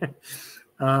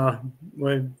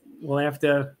we'll have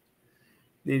to,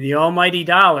 the almighty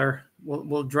dollar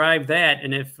will drive that.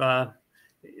 And if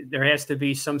there has to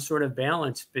be some sort of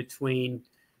balance between,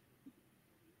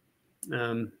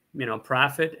 you know,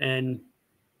 profit and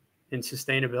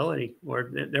sustainability, or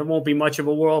there won't be much of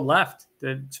a world left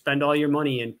to spend all your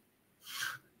money in.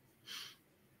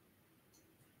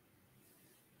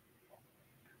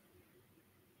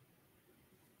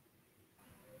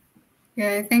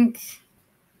 Yeah, I think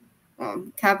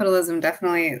capitalism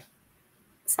definitely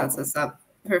sets us up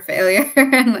for failure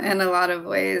in a lot of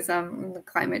ways. The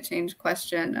climate change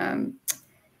question,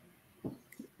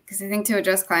 because I think to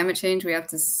address climate change, we have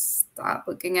to stop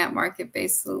looking at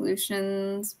market-based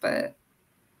solutions, but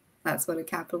that's what a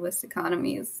capitalist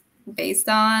economy is based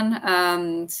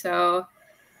on. So,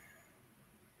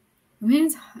 I mean,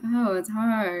 it's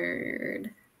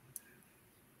hard.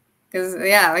 Because,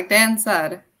 yeah, like Dan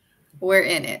said, we're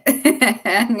in it.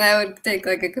 And that would take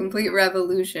like a complete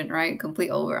revolution, right?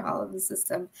 Complete overhaul of the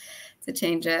system to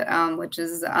change it, which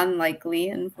is unlikely,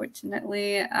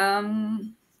 unfortunately. But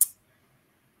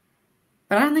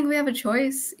I don't think we have a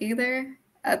choice either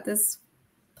at this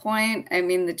point. I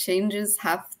mean, the changes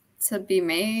have to be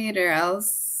made, or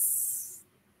else,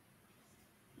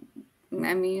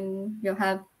 I mean, you'll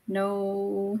have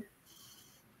no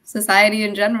society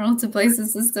in general to place the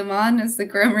system on. Is the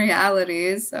grim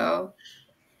reality. So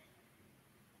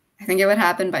I think it would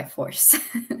happen by force.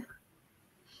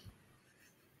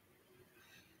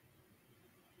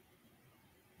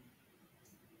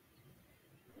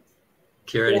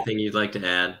 Kiera, anything you'd like to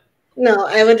add? No,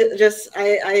 I would just,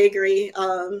 I agree.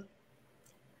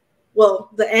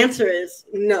 Well, the answer is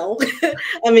no.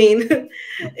 I mean,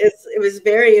 it was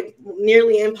very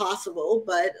nearly impossible,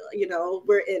 but you know,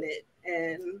 we're in it,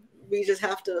 and we just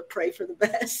have to pray for the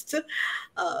best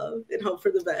and hope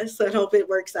for the best and hope it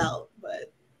works out.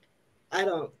 But I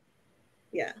don't,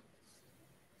 yeah,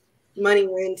 money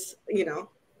wins, you know,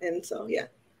 and so yeah.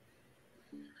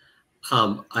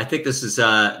 I think this is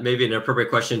maybe an appropriate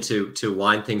question to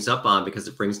wind things up on, because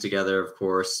it brings together, of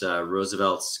course,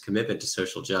 Roosevelt's commitment to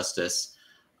social justice.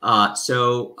 One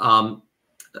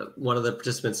of the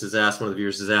participants has asked, one of the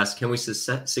viewers has asked, can we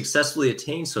successfully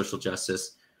attain social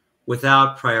justice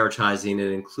without prioritizing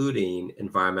and including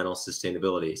environmental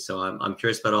sustainability? So I'm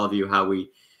curious about all of you, how we,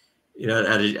 you know,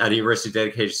 at a university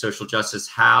dedicated to social justice,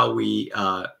 how we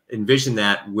envision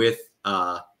that with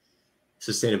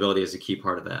sustainability as a key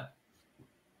part of that.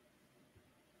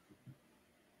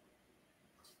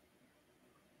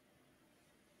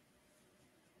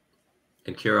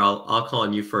 And Kiera, I'll call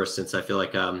on you first, since I feel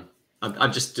like I'm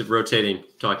just rotating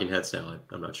talking heads now.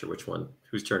 I'm not sure which one,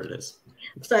 whose turn it is.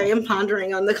 Sorry, I'm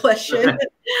pondering on the question.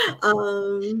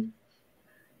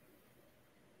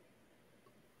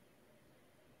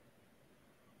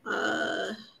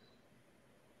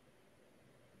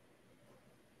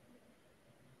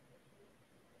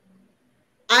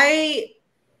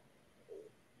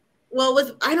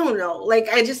 I don't know. Like,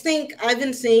 I just think I've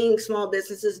been seeing small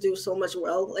businesses do so much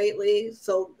well lately.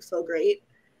 So great.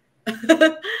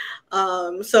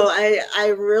 So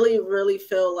I really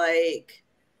feel like,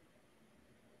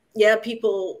 yeah,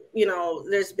 people, you know,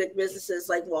 there's big businesses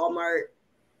like Walmart,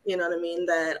 you know what I mean,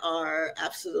 that are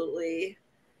absolutely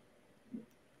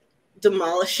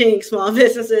demolishing small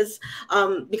businesses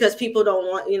because people don't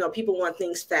want, you know, people want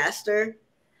things faster.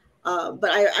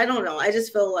 But I don't know. I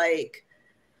just feel like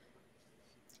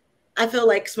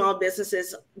small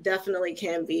businesses definitely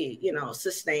can be, you know,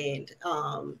 sustained.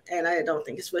 And I don't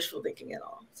think it's wishful thinking at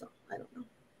all. So I don't know.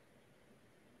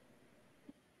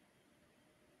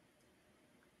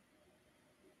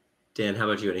 Dan, how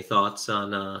about you? Any thoughts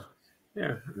on?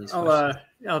 Yeah,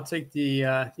 I'll take the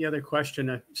other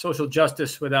question: social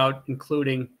justice without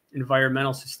including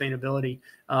environmental sustainability.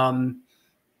 And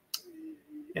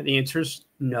the answer is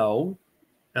no.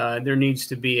 There needs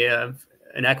to be an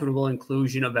equitable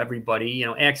inclusion of everybody. You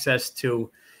know, access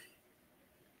to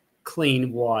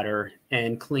clean water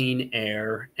and clean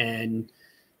air, and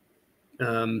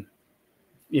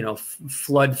you know,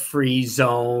 flood-free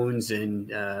zones, and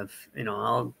you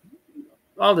know,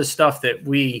 all the stuff that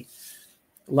we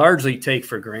largely take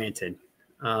for granted,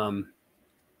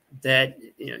 that,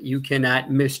 you know, you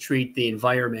cannot mistreat the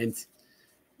environment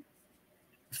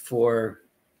for,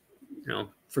 you know,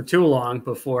 for too long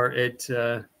before it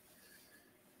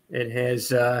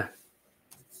has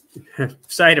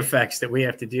side effects that we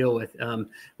have to deal with.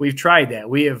 We've tried that.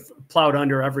 We have plowed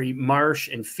under every marsh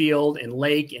and field and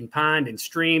lake and pond and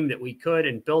stream that we could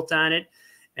and built on it.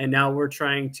 And now we're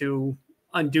trying to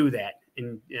undo that,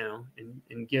 and, you know,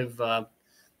 and give,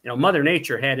 you know, Mother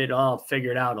Nature had it all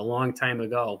figured out a long time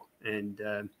ago.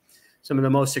 And some of the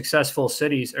most successful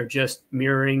cities are just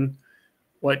mirroring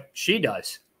what she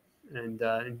does. And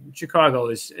Chicago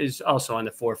is also on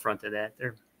the forefront of that.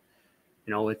 They're,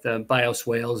 you know, with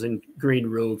bioswales and green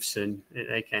roofs and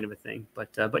that kind of a thing.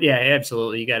 But yeah,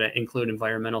 absolutely, you got to include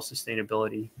environmental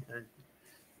sustainability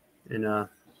in the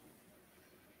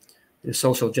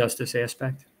social justice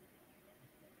aspect.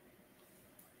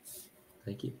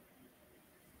 Thank you.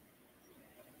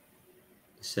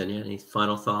 Yesenia, any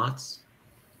final thoughts?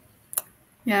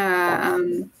 Yeah,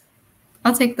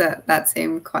 I'll take that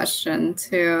same question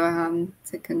to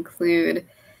conclude.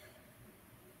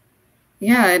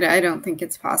 Yeah, I don't think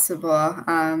it's possible.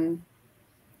 I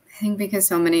think because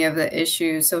so many of the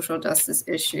issues, social justice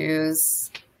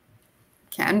issues,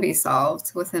 can be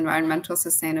solved with environmental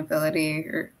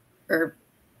sustainability, or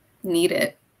need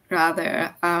it,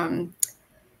 rather.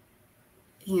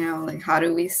 You know, like, how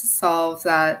do we solve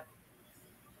that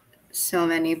so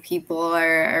many people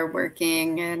are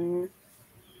working in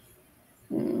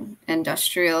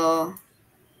industrial,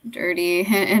 dirty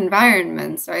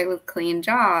environments, right, with clean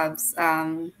jobs,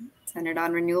 centered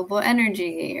on renewable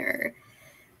energy, or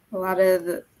a lot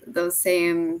of those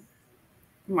same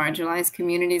marginalized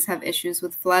communities have issues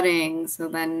with flooding. So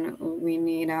then we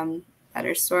need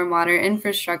better stormwater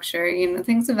infrastructure, you know,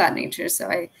 things of that nature.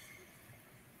 So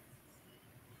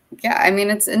yeah, I mean,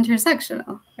 it's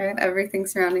intersectional, right? Everything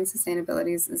surrounding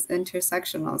sustainability is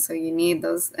intersectional. So you need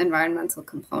those environmental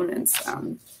components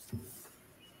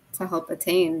to help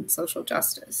attain social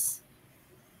justice.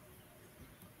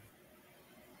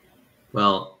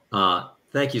 Well,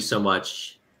 thank you so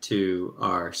much to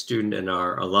our student and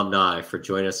our alumni for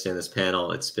joining us in this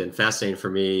panel. It's been fascinating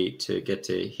for me to get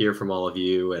to hear from all of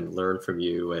you and learn from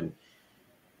you and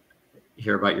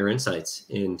hear about your insights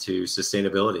into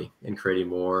sustainability and creating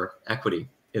more equity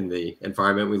in the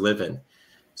environment we live in.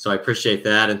 So I appreciate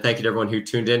that. And thank you to everyone who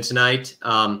tuned in tonight.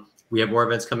 We have more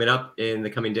events coming up in the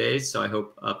coming days, so I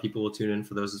hope people will tune in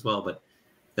for those as well. But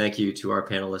thank you to our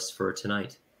panelists for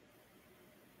tonight.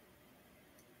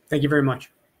 Thank you very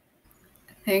much.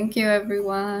 Thank you,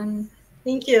 everyone.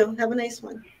 Thank you. Have a nice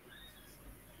one.